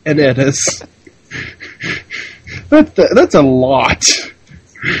and Eddas. That's a lot.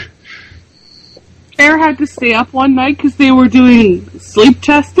 Claire had to stay up one night because they were doing sleep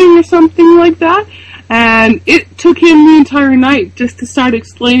testing or something like that, and it took him the entire night just to start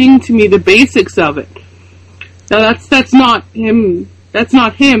explaining to me the basics of it. Now that's not him. That's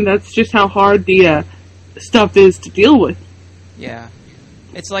not him. That's just how hard the stuff is to deal with. Yeah,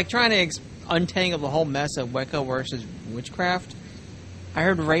 it's like trying to untangle the whole mess of Wicca versus witchcraft. I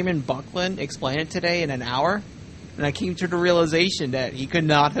heard Raymond Buckland explain it today in an hour, and I came to the realization that he could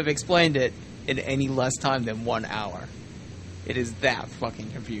not have explained it in any less time than 1 hour. It is that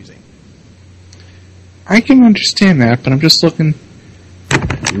fucking confusing. I can understand that, but I'm just looking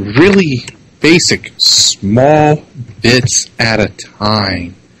really basic, small bits at a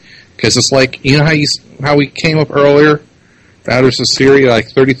time. Because it's like, you know how we came up earlier? That there's a series like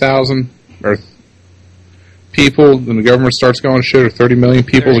 30,000 or people, and the government starts going shit, or 30 million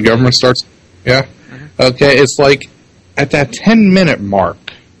people, the government starts... Yeah? Mm-hmm. Okay, it's like, at that 10-minute mark,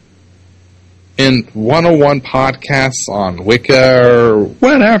 in 101 podcasts on Wicca or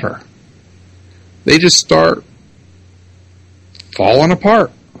whatever, they just start falling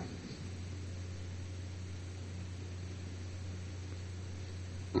apart.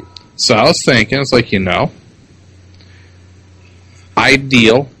 So I was thinking, it's like,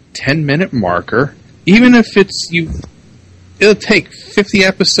 ideal 10-minute marker, even if it'll take 50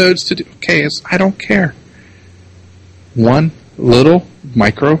 episodes to do, okay, I don't care. One little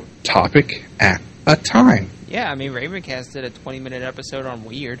micro topic at a time. Yeah, I mean, Ravencast did a 20-minute episode on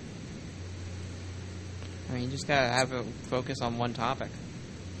Weird. I mean, you just gotta have a focus on one topic.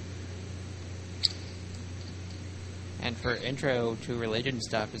 And for intro to religion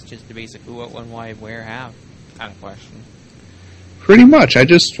stuff, it's just the basic who, what, when, why, where, how kind of question. Pretty much. I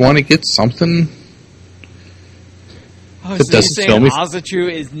just want to get something that doesn't you're tell me.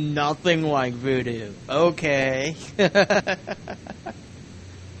 Asatru is nothing like voodoo. Okay.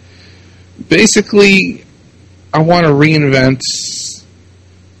 Basically, I want to reinvent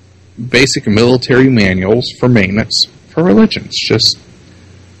basic military manuals for maintenance for religions. Just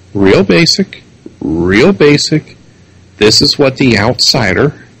real basic. This is what the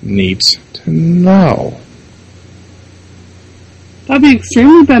outsider needs to know. That'd be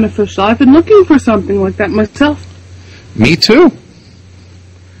extremely beneficial. I've been looking for something like that myself. Me too.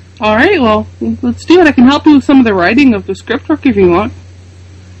 Alright, well, let's do it. I can help you with some of the writing of the script work if you want.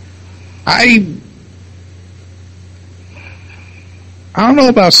 I don't know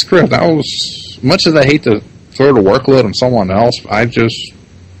about script. Much as I hate to throw the workload on someone else,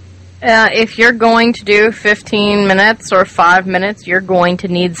 if you're going to do 15 minutes or 5 minutes, you're going to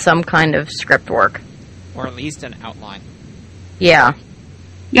need some kind of script work. Or at least an outline. Yeah.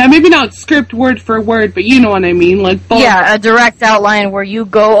 Yeah, maybe not script word for word, but you know what I mean. Like yeah, a direct outline where you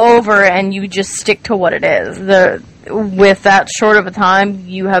go over and you just stick to what it is. With that short of a time,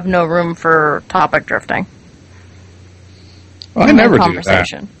 you have no room for topic drifting. Well, I never do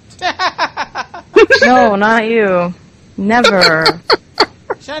that. No, not you. Never.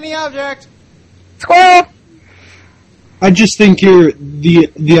 Shiny object! Squirrel! I just think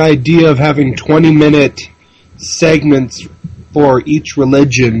the idea of having 20-minute segments for each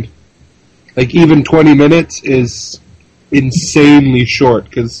religion, like even 20 minutes, is insanely short.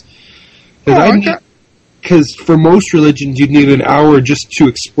 Because for most religions, you'd need an hour just to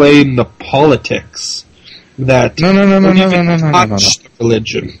explain the politics that no. the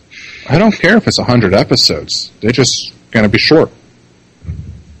religion. I don't care if it's 100 episodes. They're just going to be short.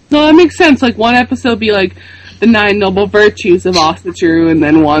 No, that makes sense. Like, one episode be like the 9 noble virtues of Asatru, and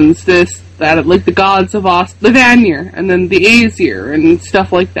then one's this, that, like the gods of the Vanir, and then the Aesir, and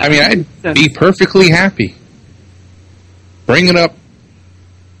stuff like that. I mean, I'd be perfectly happy bringing up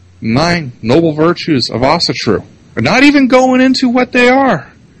 9 noble virtues of Asatru. Not even going into what they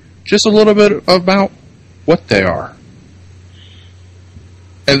are. Just a little bit about what they are.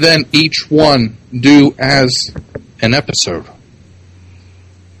 And then each one do as an episode.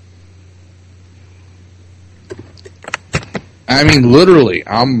 I mean, literally,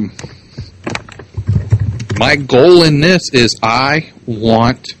 my goal in this is I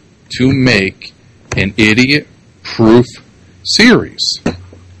want to make an idiot-proof series.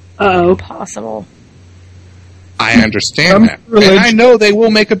 Uh-oh. Possible. I understand that. And I know they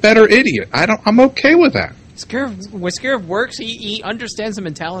will make a better idiot. I'm okay with that. When Skirv works, he understands the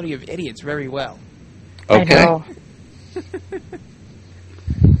mentality of idiots very well. Okay. I know. It's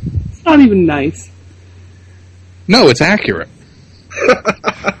not even nice. No, it's accurate.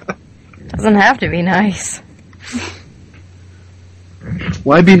 Doesn't have to be nice.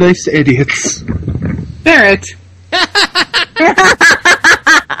 Why be nice to idiots? Barrett.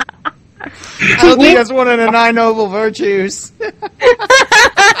 I don't think that's one of the 9 noble virtues. We're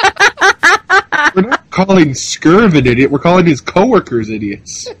not calling Skirv an idiot, we're calling his coworkers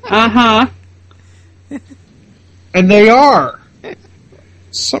idiots. Uh-huh. And they are.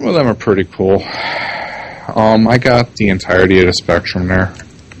 Some of them are pretty cool. I got the entirety of the spectrum there.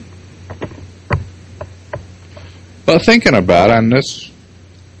 But thinking about it on this,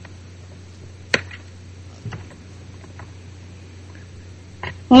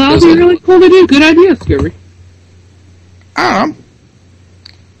 Well, that would be really cool to do. Good idea, Skirby. I don't know.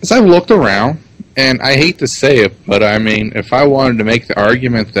 As I've looked around, and I hate to say it, but I mean, if I wanted to make the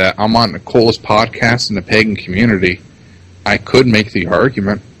argument that I'm on the coolest podcast in the pagan community, I could make the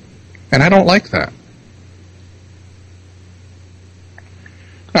argument, and I don't like that.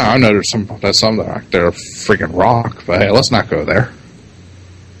 Now, I know there's some that are freaking rock, but hey, let's not go there.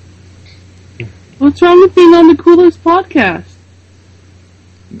 What's wrong with being on the coolest podcast?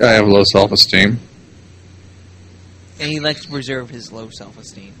 I have low self-esteem. And he likes to preserve his low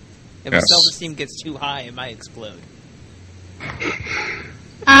self-esteem. If Yes. his self-esteem gets too high, it might explode.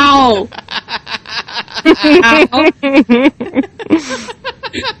 Ow! Ow!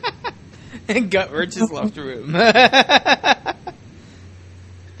 And Guttler just left the room.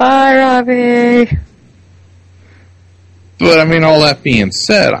 Bye, Robbie. But I mean, all that being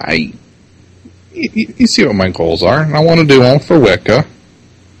said, you see what my goals are. I want to do one for Wicca.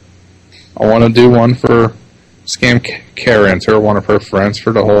 I want to do one for Scam Carenter, one of her friends,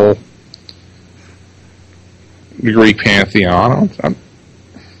 for the whole Greek pantheon.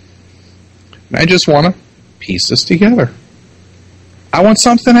 I just want to piece this together. I want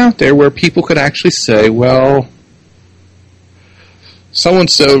something out there where people could actually say, well,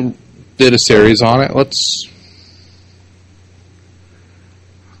 so-and-so did a series on it. Let's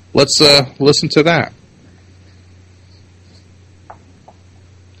listen to that.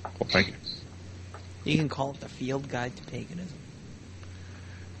 Well, thank you. You can call it the Field Guide to Paganism.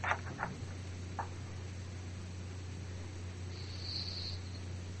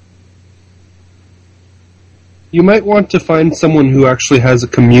 You might want to find someone who actually has a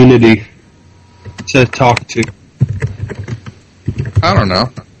community to talk to. I don't know.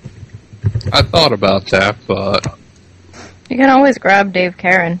 I thought about that, but You can always grab Dave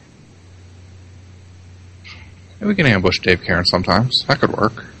Karen. we can ambush Dave Karen sometimes. That could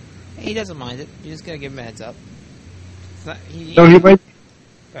work. He doesn't mind it. You just gotta give him a heads up. It's not, No, he might.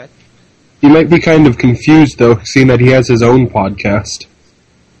 Go ahead. He might be kind of confused though, seeing that he has his own podcast.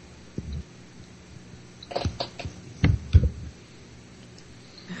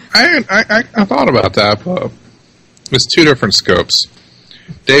 I thought about that, but it's two different scopes.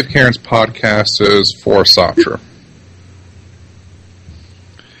 Dave Karen's podcast is for Satra.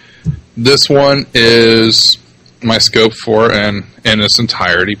 This one is my scope for, and in its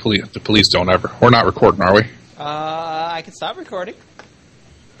entirety, the police don't ever. We're not recording, are we? I can stop recording.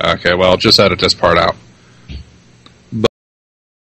 Okay, well, just edit this part out.